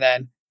 1. And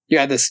then you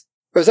had this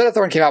Rosetta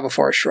Thorn came out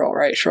before Shrill,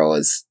 right? Shrill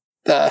is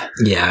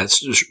Yeah,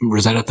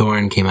 Rosetta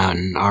Thorn came out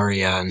in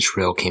Aria, and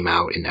Shrill came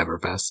out in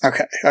Everfest.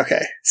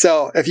 Okay.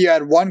 So if you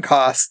had 1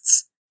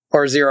 costs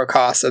or 0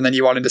 costs, and then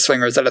you wanted to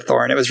swing Rosetta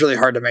Thorn, it was really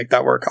hard to make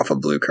that work off a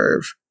blue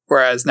curve.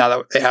 Whereas now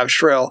that they have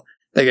Shrill,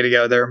 they get to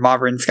go their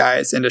Mauvrin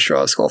Skies into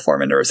Shrill Skull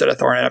Form into Rosetta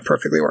Thorn, and it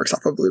perfectly works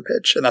off a blue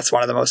pitch. And that's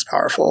one of the most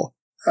powerful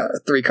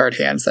 3-card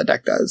hands that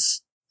deck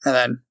does. And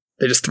then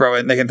they just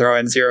they can throw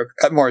in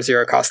more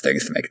 0 cost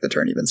things to make the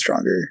turn even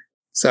stronger.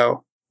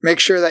 So make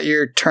sure that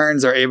your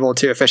turns are able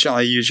to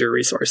efficiently use your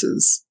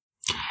resources.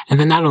 And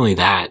then not only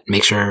that,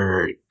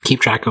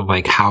 keep track of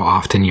like how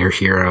often your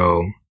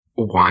hero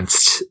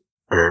wants,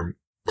 or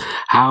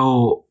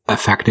how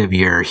effective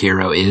your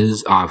hero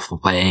is off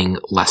playing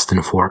less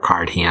than 4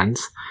 card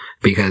hands.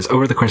 Because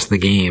over the course of the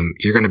game,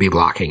 you're going to be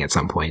blocking at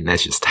some point.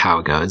 That's just how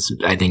it goes.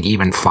 I think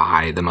even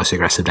Fi, the most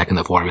aggressive deck in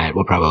the format,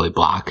 will probably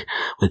block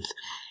with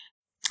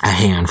a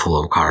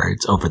handful of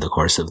cards over the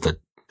course of the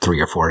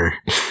 3 or 4,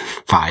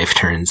 5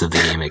 turns of the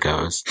game it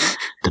goes,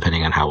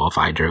 depending on how well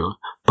Fi drew.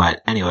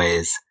 But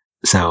anyways,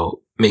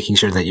 so making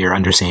sure that you're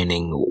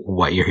understanding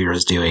what your hero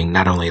is doing,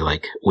 not only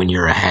like when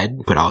you're ahead,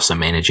 but also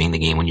managing the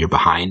game when you're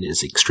behind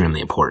is extremely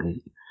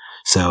important.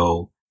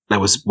 So that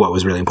was what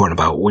was really important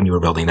about when you were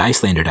building the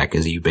Icelander deck,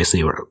 is you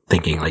basically were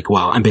thinking like,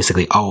 well, I'm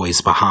basically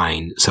always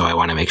behind, so I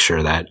want to make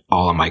sure that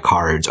all of my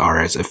cards are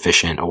as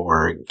efficient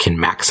or can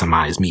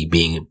maximize me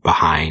being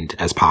behind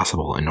as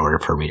possible in order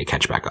for me to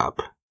catch back up.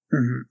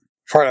 Mm-hmm.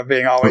 Part of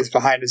being always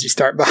behind is you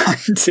start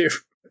behind too.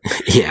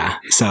 Yeah.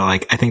 So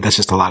like, I think that's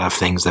just a lot of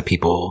things that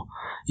people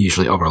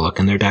usually overlook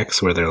in their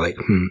decks, where they're like,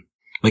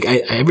 like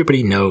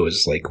everybody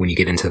knows, like when you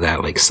get into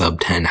that like sub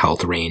 10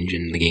 health range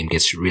and the game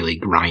gets really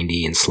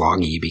grindy and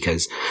sloggy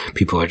because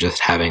people are just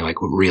having like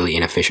really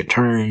inefficient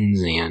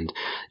turns, and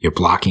you're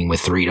blocking with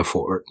 3 to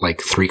 4,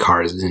 like 3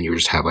 cards, and you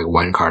just have like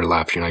 1 card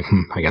left. You're like,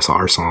 I guess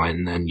Arsenal,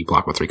 and then you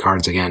block with 3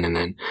 cards again, and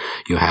then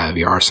you have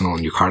your Arsenal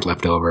and your card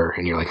left over,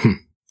 and you're like,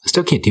 I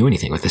still can't do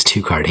anything with this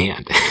 2-card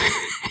hand.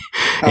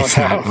 It's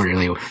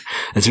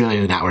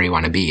really not where you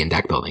want to be in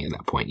deck building at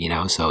that point, you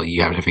know? So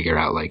you have to figure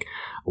out like,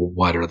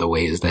 what are the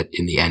ways that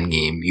in the end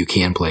game you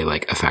can play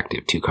like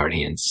effective 2-card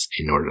hands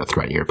in order to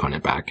threaten your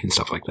opponent back and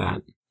stuff like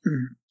that.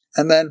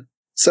 And then,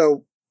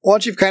 so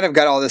once you've kind of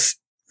got all this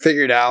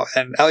figured out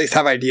and at least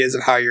have ideas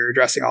of how you're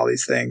addressing all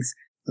these things,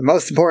 the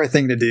most important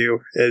thing to do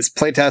is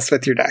playtest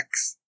with your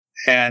decks.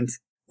 And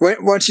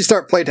once you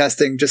start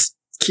playtesting, just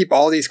keep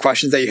all these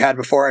questions that you had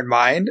before in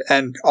mind,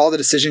 and all the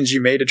decisions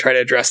you made to try to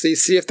address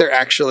these, see if they're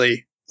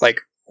actually like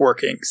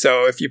working.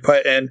 So if you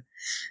put in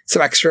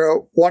some extra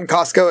 1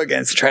 cost go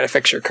against to try to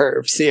fix your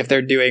curve, see if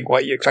they're doing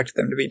what you expected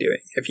them to be doing.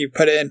 If you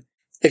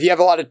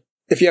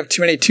have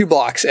too many 2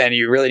 blocks and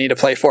you really need to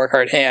play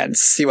 4-card hands,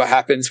 see what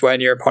happens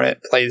when your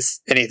opponent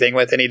plays anything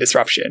with any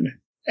disruption.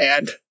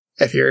 And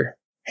if your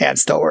hand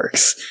still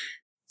works,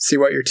 see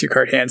what your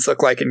 2-card hands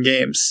look like in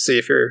games. See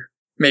if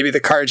maybe the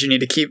cards you need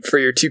to keep for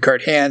your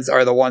 2-card hands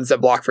are the ones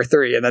that block for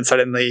 3, and then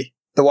suddenly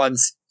the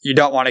ones you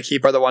don't want to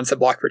keep are the ones that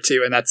block for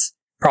 2, and that's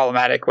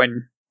problematic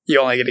when you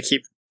only get to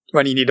keep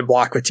when you need to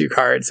block with 2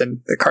 cards,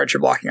 and the cards you're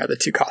blocking are the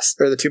 2 cost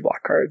or the 2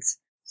 block cards.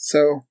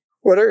 So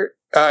what are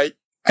I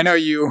know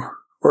you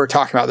were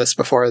talking about this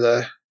before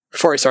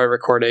we started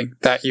recording,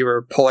 that you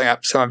were pulling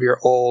up some of your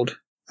old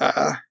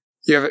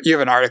you have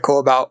an article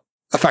about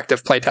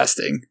effective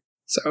playtesting.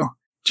 So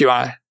do you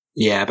want to?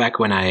 Yeah, back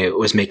when I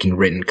was making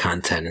written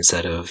content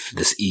instead of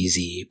this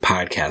easy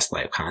podcast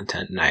live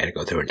content, and I had to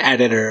go through an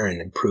editor and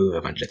improve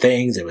a bunch of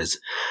things, it was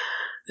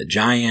a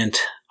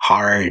giant,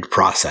 hard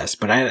process,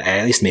 but I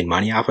at least made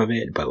money off of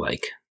it. But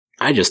like,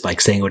 I just like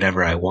saying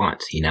whatever I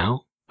want, you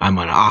know? I'm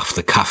an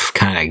off-the-cuff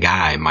kind of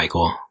guy,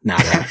 Michael,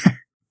 not a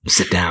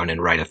sit down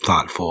and write a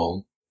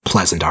thoughtful,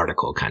 pleasant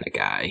article kind of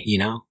guy, you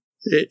know?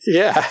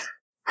 Yeah.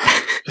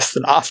 Just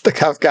an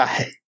off-the-cuff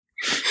guy.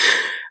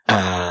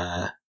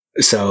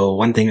 So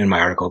one thing in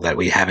my article that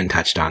we haven't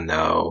touched on,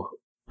 though,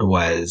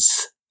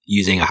 was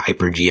using a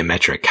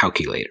hypergeometric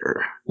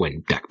calculator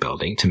when deck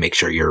building to make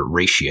sure your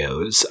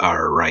ratios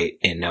are right.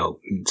 And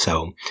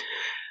so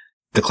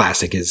the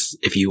classic is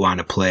if you want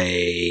to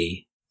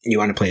play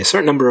a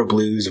certain number of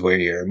blues where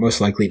you're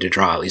most likely to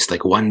draw at least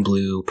like one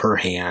blue per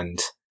hand.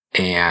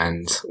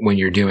 And when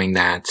you're doing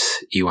that,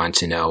 you want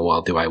to know,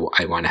 well, do I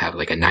want to have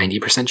like a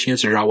 90%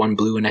 chance to draw one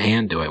blue in a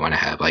hand? Do I want to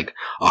have like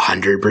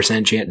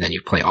 100% chance? Then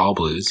you play all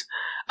blues.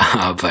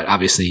 But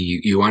obviously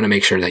you want to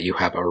make sure that you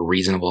have a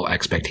reasonable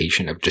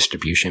expectation of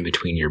distribution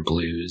between your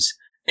blues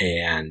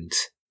and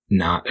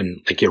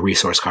like your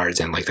resource cards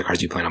and like the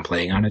cards you plan on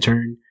playing on a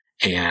turn.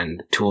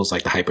 And tools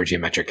like the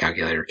hypergeometric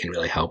calculator can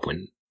really help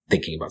when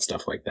thinking about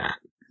stuff like that.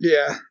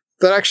 Yeah,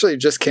 that actually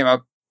just came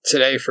up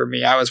today for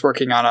me. I was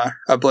working on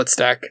a blitz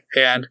deck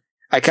and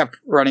I kept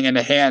running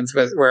into hands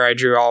where I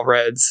drew all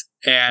reds,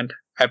 and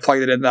I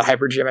plugged it in the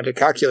hypergeometric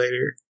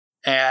calculator.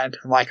 And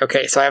I'm like,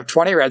 okay, so I have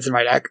 20 reds in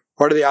my deck.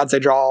 What are the odds I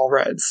draw all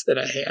reds in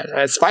a hand? And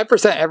it's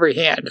 5% every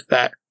hand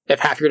that if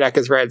half your deck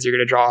is reds, you're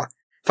going to draw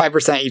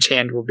 5% each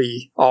hand will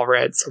be all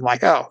reds. So I'm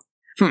like, oh,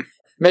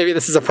 maybe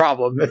this is a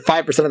problem. If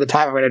 5% of the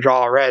time I'm going to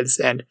draw all reds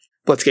and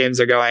blitz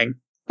games are going,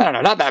 I don't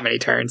know, not that many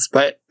turns,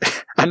 but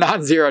a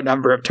non-zero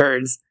number of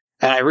turns.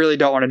 And I really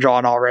don't want to draw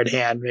an all red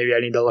hand. Maybe I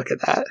need to look at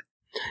that.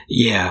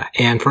 Yeah.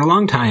 And for a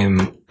long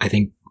time, I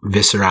think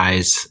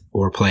Viscerais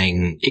were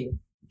playing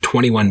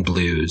 21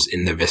 blues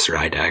in the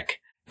Viscerai deck,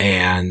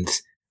 and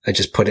I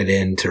just put it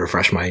in to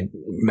refresh my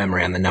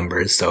memory on the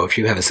numbers. So if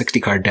you have a 60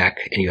 card deck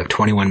and you have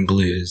 21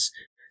 blues,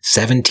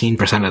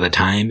 17% of the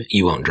time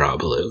you won't draw a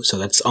blue. So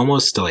that's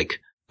almost 1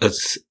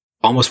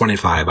 in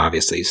 5,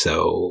 obviously.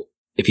 So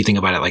if you think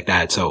about it like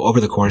that, so over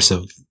the course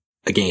of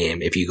a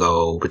game, if you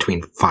go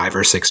between 5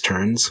 or 6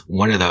 turns,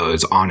 one of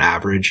those on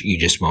average, you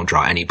just won't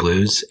draw any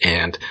blues.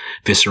 And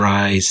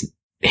Viscerai's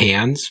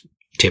hands,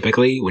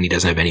 typically, when he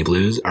doesn't have any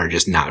blues, are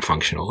just not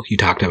functional. You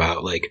talked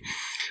about like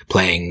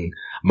playing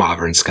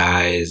Mauvern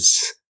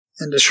Skies,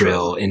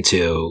 Shrill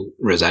into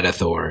Rosetta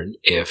Thorn.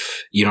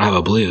 If you don't have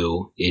a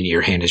blue and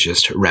your hand is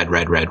just red,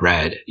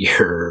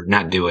 you're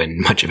not doing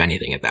much of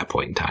anything at that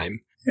point in time.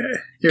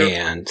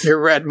 Yeah,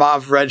 your red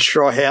mauve, red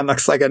Shrill hand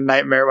looks like a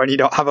nightmare when you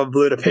don't have a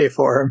blue to pay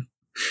for him.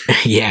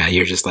 Yeah,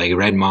 you're just like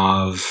red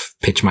mauve,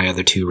 pitch my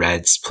other 2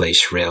 reds, play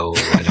Shrill,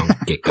 I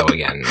don't get go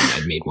again.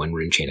 I made 1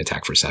 rune chain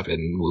attack for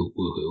 7.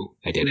 Woohoo.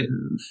 I did it.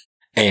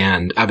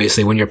 And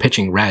obviously when you're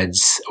pitching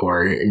reds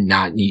or you're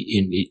not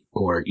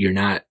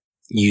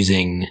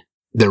using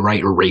the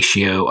right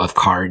ratio of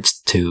cards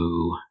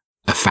to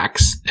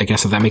effects, I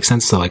guess, if that makes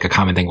sense. So like a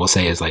common thing we'll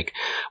say is like,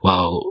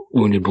 well,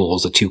 Wounded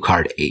Bull's a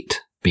 2-card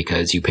 8.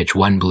 Because you pitch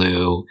 1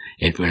 blue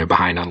and when you're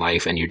behind on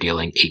life and you're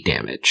dealing 8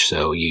 damage.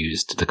 So you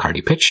used the card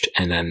you pitched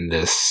and then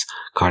this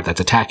card that's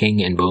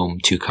attacking and boom,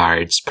 2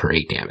 cards per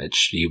 8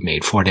 damage. You've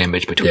made 4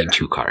 damage between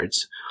 2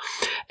 cards.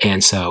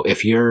 And so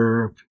if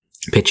you're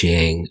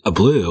pitching a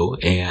blue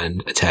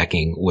and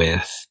attacking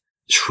with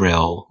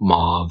Shrill,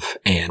 Mauve,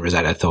 and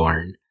Rosetta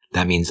Thorn,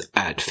 that means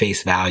at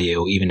face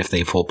value, even if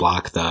they full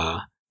block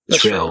the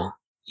Shrill,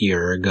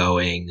 you're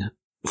going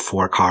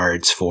 4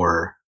 cards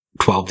for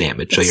 12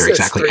 damage. So you're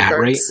exactly at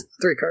rate.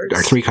 3 cards.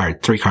 Or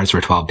 3 cards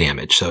for 12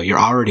 damage. So you're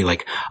already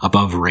like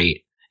above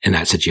rate in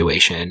that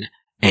situation.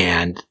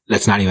 And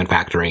that's not even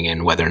factoring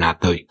in whether or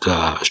not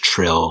the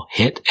Shrill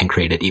hit and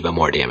created even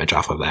more damage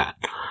off of that.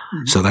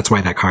 Mm-hmm. So that's why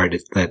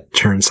that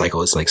turn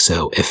cycle is like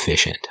so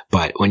efficient.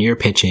 But when you're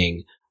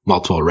pitching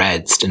multiple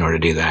reds in order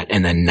to do that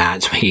and then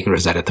not swinging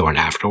Rosetta Thorn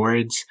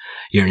afterwards,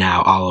 you're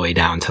now all the way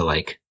down to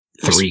like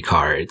 3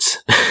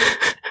 cards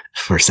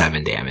for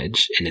 7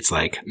 damage. And it's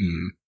like,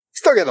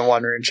 Still get a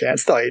 1 rune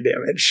chance, still 8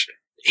 damage.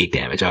 8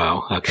 damage,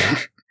 oh, okay.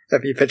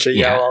 If you pitch a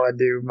yellow and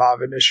do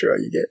Mauve and Ishiro,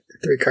 you get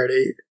 3 card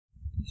 8.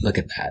 Look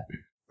at that.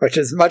 Which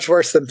is much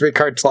worse than 3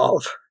 card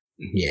 12.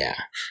 Yeah.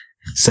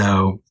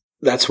 So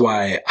that's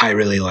why I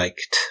really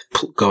liked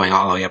going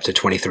all the way up to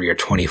 23 or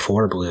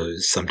 24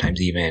 blues,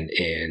 sometimes even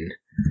in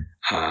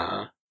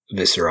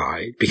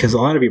Viscerai, because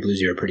a lot of your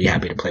blues you're pretty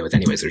happy to play with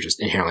anyways. They're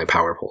just inherently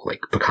powerful, like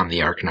Become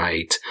the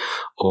Arknight,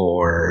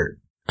 or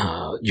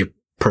you're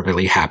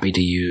perfectly happy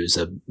to use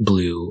a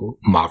blue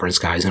Mauvern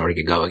Skies in order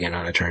to go again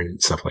on a turn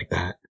and stuff like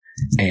that.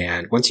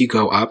 And once you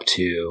go up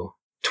to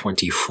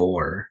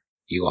 24,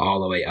 you go all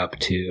the way up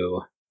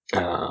to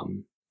a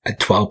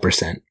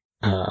 12%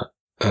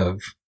 of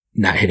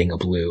not hitting a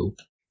blue.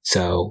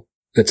 So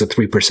that's a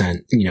 3%,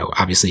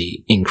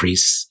 obviously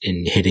increase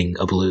in hitting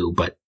a blue,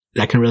 but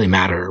that can really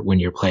matter when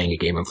you're playing a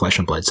game of Flesh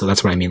and Blood. So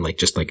that's what I mean, like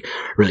just like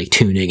really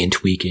tuning and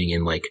tweaking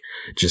and like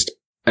just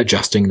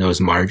adjusting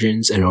those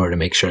margins in order to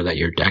make sure that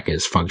your deck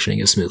is functioning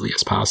as smoothly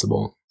as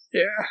possible.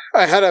 Yeah,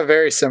 I had a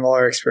very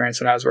similar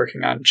experience when I was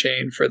working on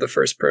Chain for the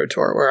first Pro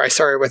Tour, where I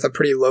started with a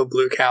pretty low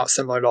blue count,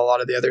 similar to a lot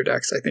of the other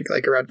decks. I think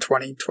like around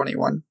 20,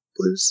 21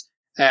 blues.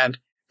 And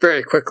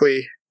very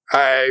quickly,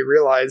 I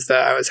realized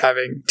that I was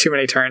having too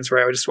many turns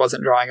where I just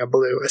wasn't drawing a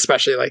blue,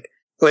 especially like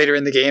later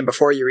in the game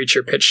before you reach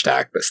your pitch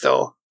stack, but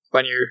still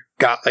when you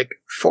got like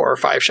 4 or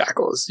 5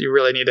 shackles, you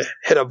really need to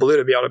hit a blue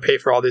to be able to pay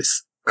for all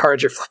these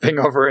cards you're flipping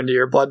over into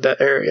your blood debt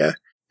area.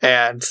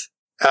 And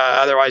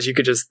Otherwise, you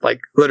could just like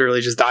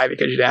literally just die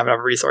because you didn't have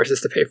enough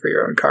resources to pay for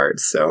your own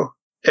cards. So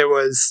it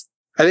was,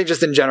 I think,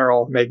 just in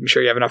general, making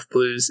sure you have enough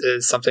blues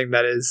is something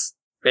that is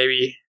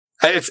maybe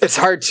it's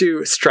hard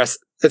to stress.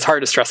 It's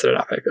hard to stress it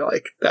enough. I feel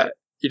like that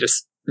you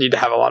just need to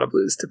have a lot of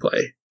blues to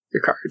play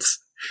your cards.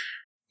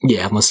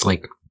 Yeah, unless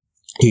like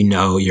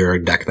you're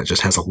a deck that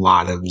just has a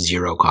lot of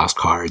 0 cost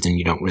cards and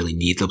you don't really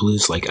need the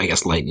blues. Like I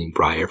guess Lightning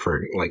Briar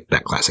for like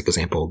that classic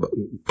example, but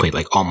played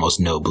like almost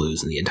no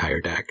blues in the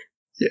entire deck.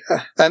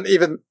 Yeah, and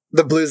even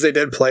the blues they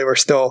did play were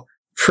still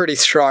pretty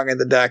strong in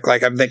the deck.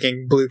 Like I'm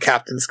thinking Blue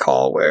Captain's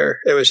Call, where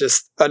it was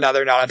just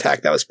another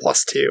non-attack that was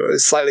 +2. It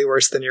was slightly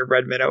worse than your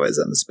red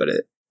minnowisms, but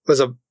it was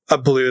a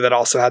blue that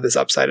also had this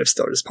upside of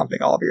still just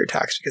pumping all of your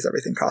attacks because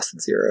everything costed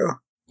 0.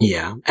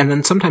 Yeah, and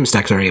then sometimes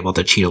decks are able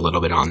to cheat a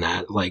little bit on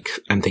that. Like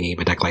I'm thinking of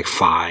a deck like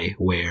Phi,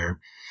 where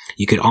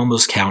you could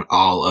almost count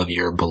all of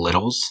your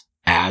belittles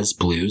as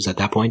blues at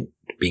that point,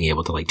 being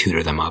able to like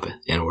tutor them up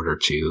in order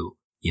to,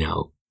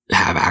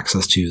 have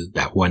access to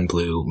that one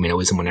blue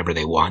minnowism whenever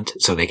they want,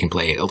 so they can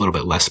play a little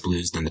bit less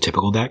blues than the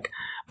typical deck.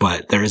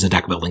 But there is a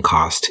deck building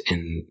cost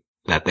in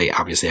that they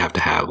obviously have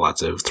to have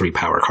lots of 3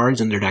 power cards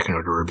in their deck in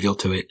order to reveal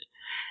to it,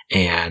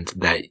 and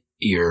that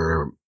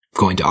you're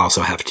going to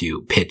also have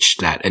to pitch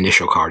that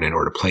initial card in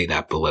order to play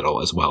that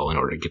belittle as well in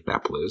order to get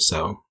that blue.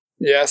 So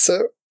yeah,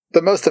 so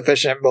the most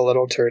efficient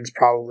belittle turns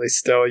probably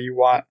still you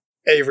want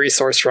a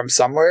resource from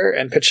somewhere,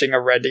 and pitching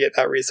a red to get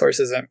that resource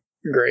isn't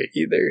great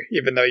either,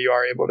 even though you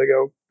are able to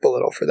go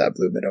belittle for that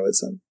blue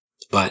minnowism.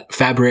 But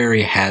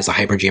Fabrary has a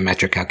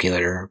hypergeometric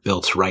calculator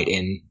built right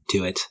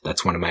into it.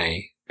 That's one of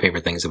my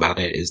favorite things about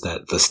it, is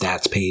that the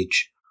stats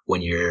page,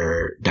 when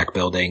you're deck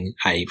building,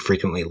 I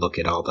frequently look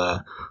at all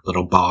the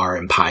little bar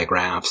and pie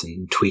graphs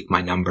and tweak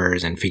my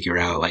numbers and figure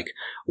out like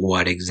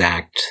what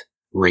exact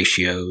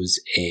ratios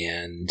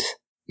and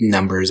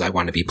numbers I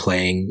want to be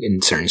playing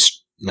in certain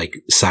like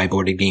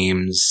sideboarded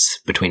games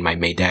between my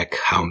main deck,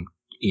 how I'm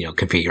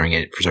configuring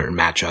it for certain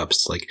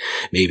matchups. Like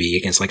maybe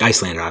against like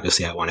Icelander,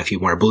 obviously I want a few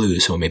more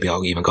blues, so maybe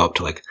I'll even go up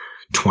to like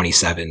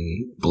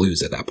 27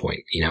 blues at that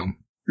point,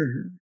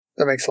 Mm-hmm.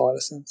 That makes a lot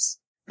of sense.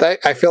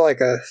 I feel like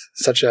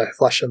such a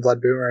flesh and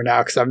blood boomer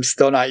now, because I'm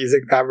still not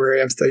using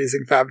Fabrary. I'm still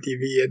using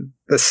FabDB, and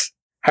this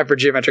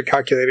hypergeometric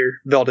calculator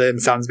built in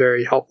sounds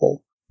very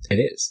helpful. It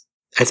is.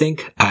 I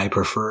think I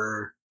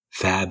prefer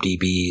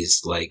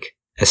FabDB's like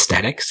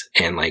aesthetics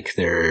and like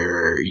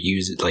their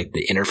like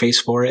the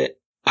interface for it.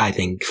 I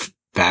think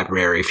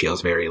Fabrary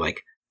feels very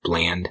like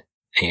bland,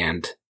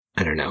 and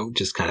I don't know,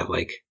 just kind of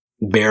like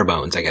bare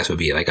bones, I guess would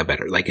be like a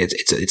better, like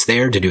it's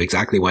there to do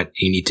exactly what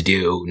you need to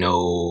do.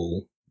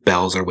 No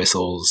bells or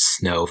whistles,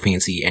 no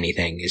fancy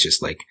anything. It's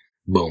just like,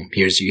 boom,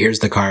 here's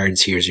the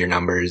cards, here's your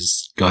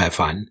numbers, go have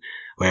fun.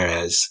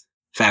 Whereas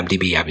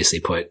FabDB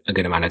obviously put a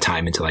good amount of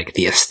time into like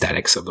the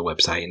aesthetics of the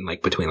website, and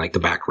like between like the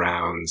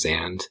backgrounds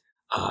and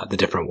the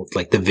different,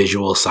 like the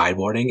visual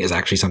sideboarding is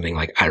actually something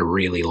like I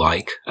really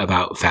like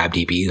about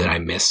FabDB that I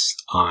miss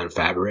on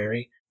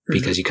Fabrary,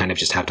 because you kind of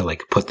just have to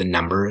like put the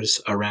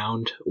numbers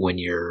around when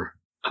you're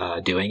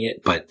doing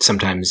it. But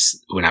sometimes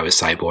when I was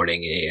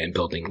sideboarding and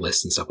building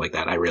lists and stuff like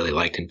that, I really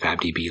liked in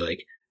FabDB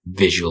like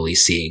visually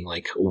seeing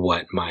like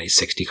what my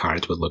 60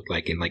 cards would look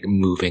like and like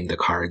moving the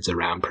cards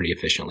around pretty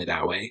efficiently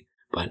that way.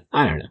 But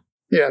I don't know.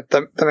 Yeah,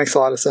 that makes a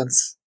lot of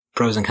sense.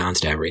 Pros and cons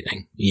to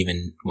everything,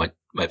 even what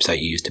website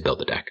you use to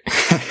build a deck.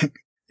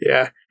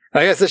 Yeah.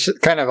 I guess this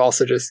kind of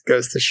also just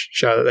goes to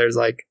show that there's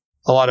like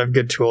a lot of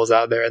good tools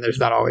out there, and there's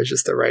not always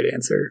just the right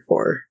answer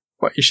for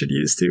what you should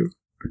use to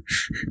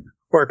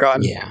work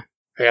on. Yeah.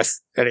 I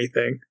guess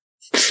anything.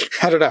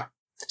 I don't know.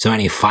 So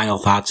any final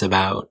thoughts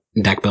about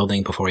deck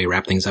building before we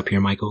wrap things up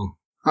here, Michael?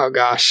 Oh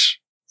gosh.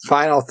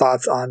 Final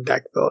thoughts on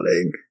deck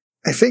building.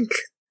 I think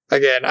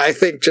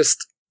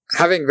just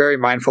having very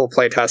mindful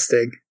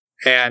playtesting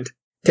and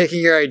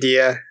taking your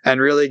idea and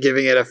really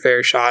giving it a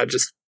fair shot,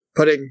 just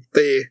putting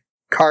the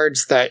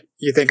cards that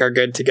you think are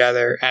good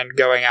together and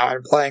going out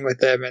and playing with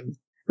them, and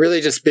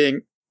really just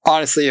being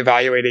honestly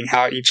evaluating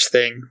how each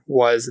thing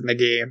was in the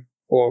game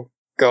will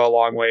go a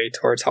long way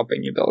towards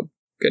helping you build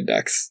good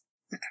decks.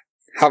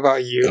 How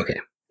about you? Okay.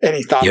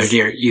 Any thoughts?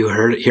 You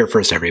heard it here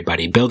first,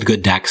 everybody. Build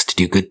good decks to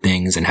do good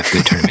things and have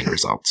good tournament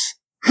results.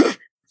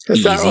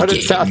 Is that what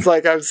it sounds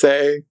like I'm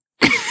saying?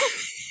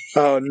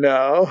 Oh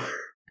no.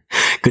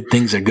 Good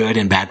things are good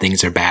and bad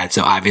things are bad,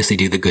 so obviously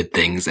do the good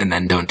things and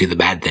then don't do the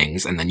bad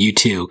things, and then you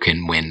too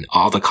can win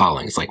all the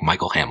callings like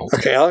Michael Hamilton.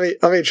 Okay,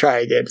 let me try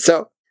again.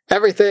 So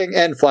everything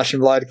in Flesh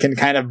and Blood can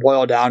kind of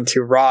boil down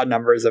to raw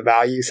numbers of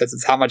value, since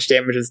it's how much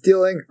damage it's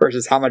dealing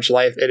versus how much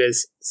life it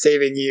is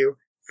saving you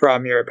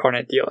from your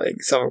opponent dealing.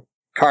 So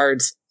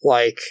cards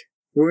like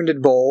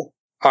Wounded Bull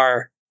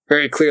are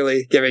very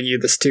clearly giving you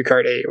this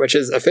 2-card 8, which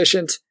is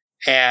efficient,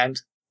 and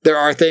there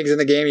are things in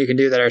the game you can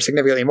do that are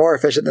significantly more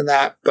efficient than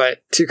that, but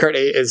 2-card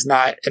 8 is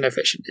not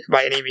inefficient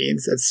by any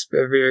means. It's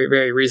a very,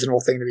 very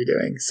reasonable thing to be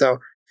doing. So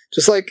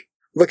just like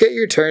look at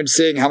your turn,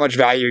 seeing how much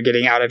value you're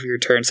getting out of your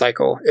turn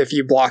cycle. If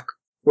you block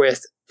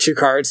with 2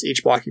 cards,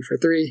 each blocking for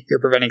 3. You're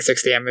preventing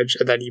 6 damage,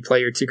 and then you play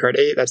your 2 card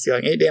 8. That's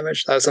dealing 8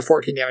 damage. That's a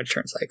 14 damage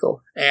turn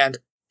cycle. And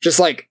just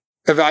like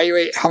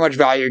evaluate how much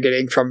value you're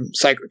getting from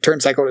turn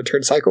cycle to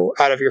turn cycle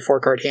out of your 4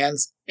 card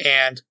hands,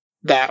 and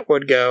that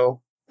would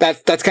go.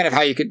 That's kind of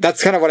how you could.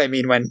 That's kind of what I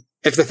mean when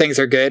if the things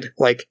are good.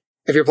 Like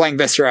if you're playing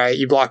Viscerai,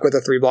 you block with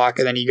a 3 block,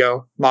 and then you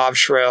go Mauve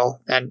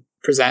Shrill and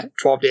present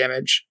 12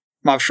 damage.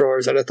 Mauve Shrill or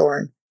Rosetta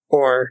Thorn,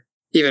 or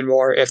even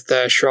more if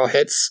the Shrill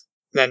hits,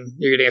 then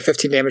you're getting a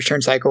 15 damage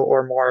turn cycle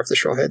or more if the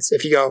Shrill hits.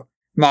 If you go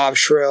Mauve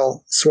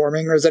Shrill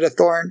Swarming Rosetta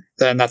Thorn,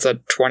 then that's a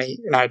 20,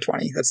 not a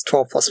 20, that's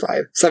 12 plus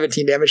 5,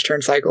 17 damage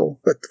turn cycle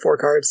with the 4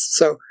 cards.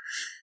 So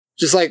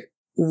just like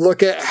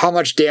look at how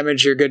much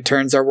damage your good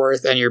turns are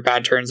worth and your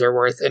bad turns are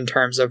worth in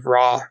terms of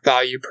raw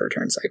value per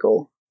turn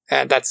cycle.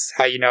 And that's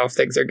how you know if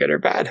things are good or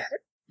bad.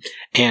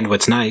 And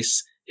what's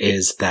nice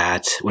is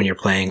that when you're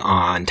playing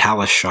on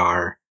Talus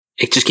Shar,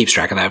 it just keeps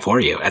track of that for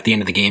you. At the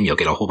end of the game, you'll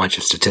get a whole bunch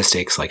of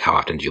statistics, like how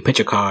often did you pitch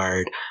a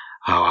card,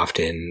 how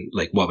often,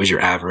 like what was your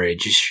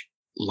average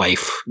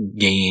life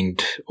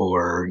gained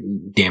or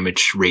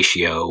damage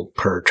ratio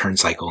per turn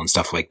cycle and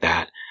stuff like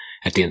that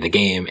at the end of the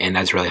game. And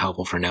that's really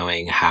helpful for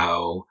knowing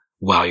how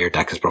well your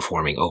deck is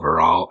performing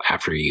overall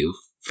after you've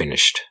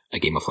finished a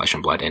game of Flesh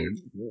and Blood. And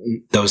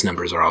those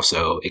numbers are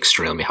also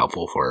extremely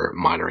helpful for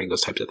monitoring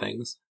those types of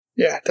things.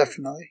 Yeah,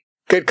 definitely.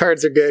 Good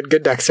cards are good.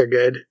 Good decks are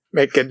good.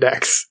 Make good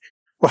decks.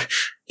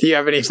 Do you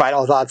have any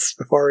final thoughts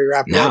before we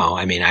wrap up? No,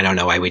 I mean, I don't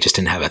know why we just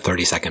didn't have a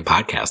 30-second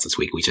podcast this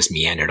week. We just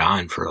meandered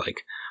on for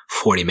like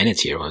 40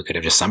 minutes here. We could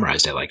have just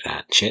summarized it like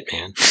that. Shit,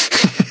 man.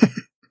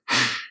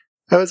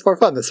 It was more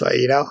fun this way,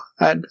 you know?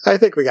 And I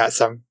think we got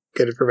some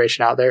good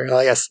information out there.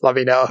 I guess let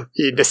me know if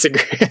you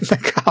disagree in the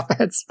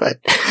comments, but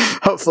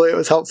hopefully it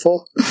was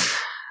helpful.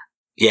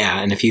 Yeah,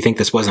 and if you think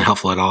this wasn't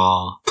helpful at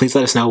all, please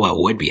let us know what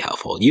would be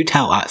helpful. You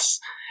tell us.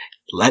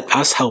 Let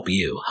us help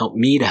you. Help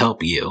me to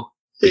help you.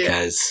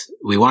 Because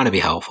we want to be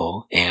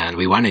helpful and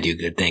we want to do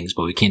good things,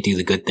 but we can't do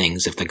the good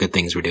things if the good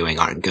things we're doing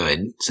aren't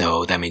good.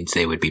 So that means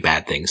they would be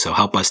bad things. So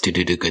help us to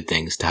do good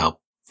things to help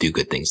do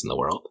good things in the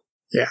world.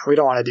 Yeah, we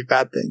don't want to do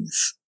bad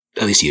things.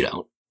 At least you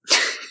don't.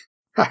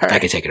 All right. I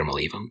can take it or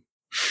leave them.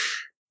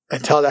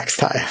 Until next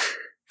time.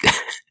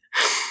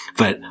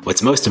 But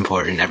what's most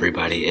important,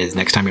 everybody, is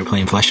next time you're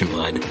playing Flesh and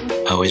Blood,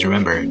 always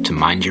remember to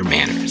mind your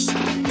manners.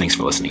 Thanks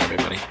for listening,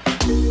 everybody.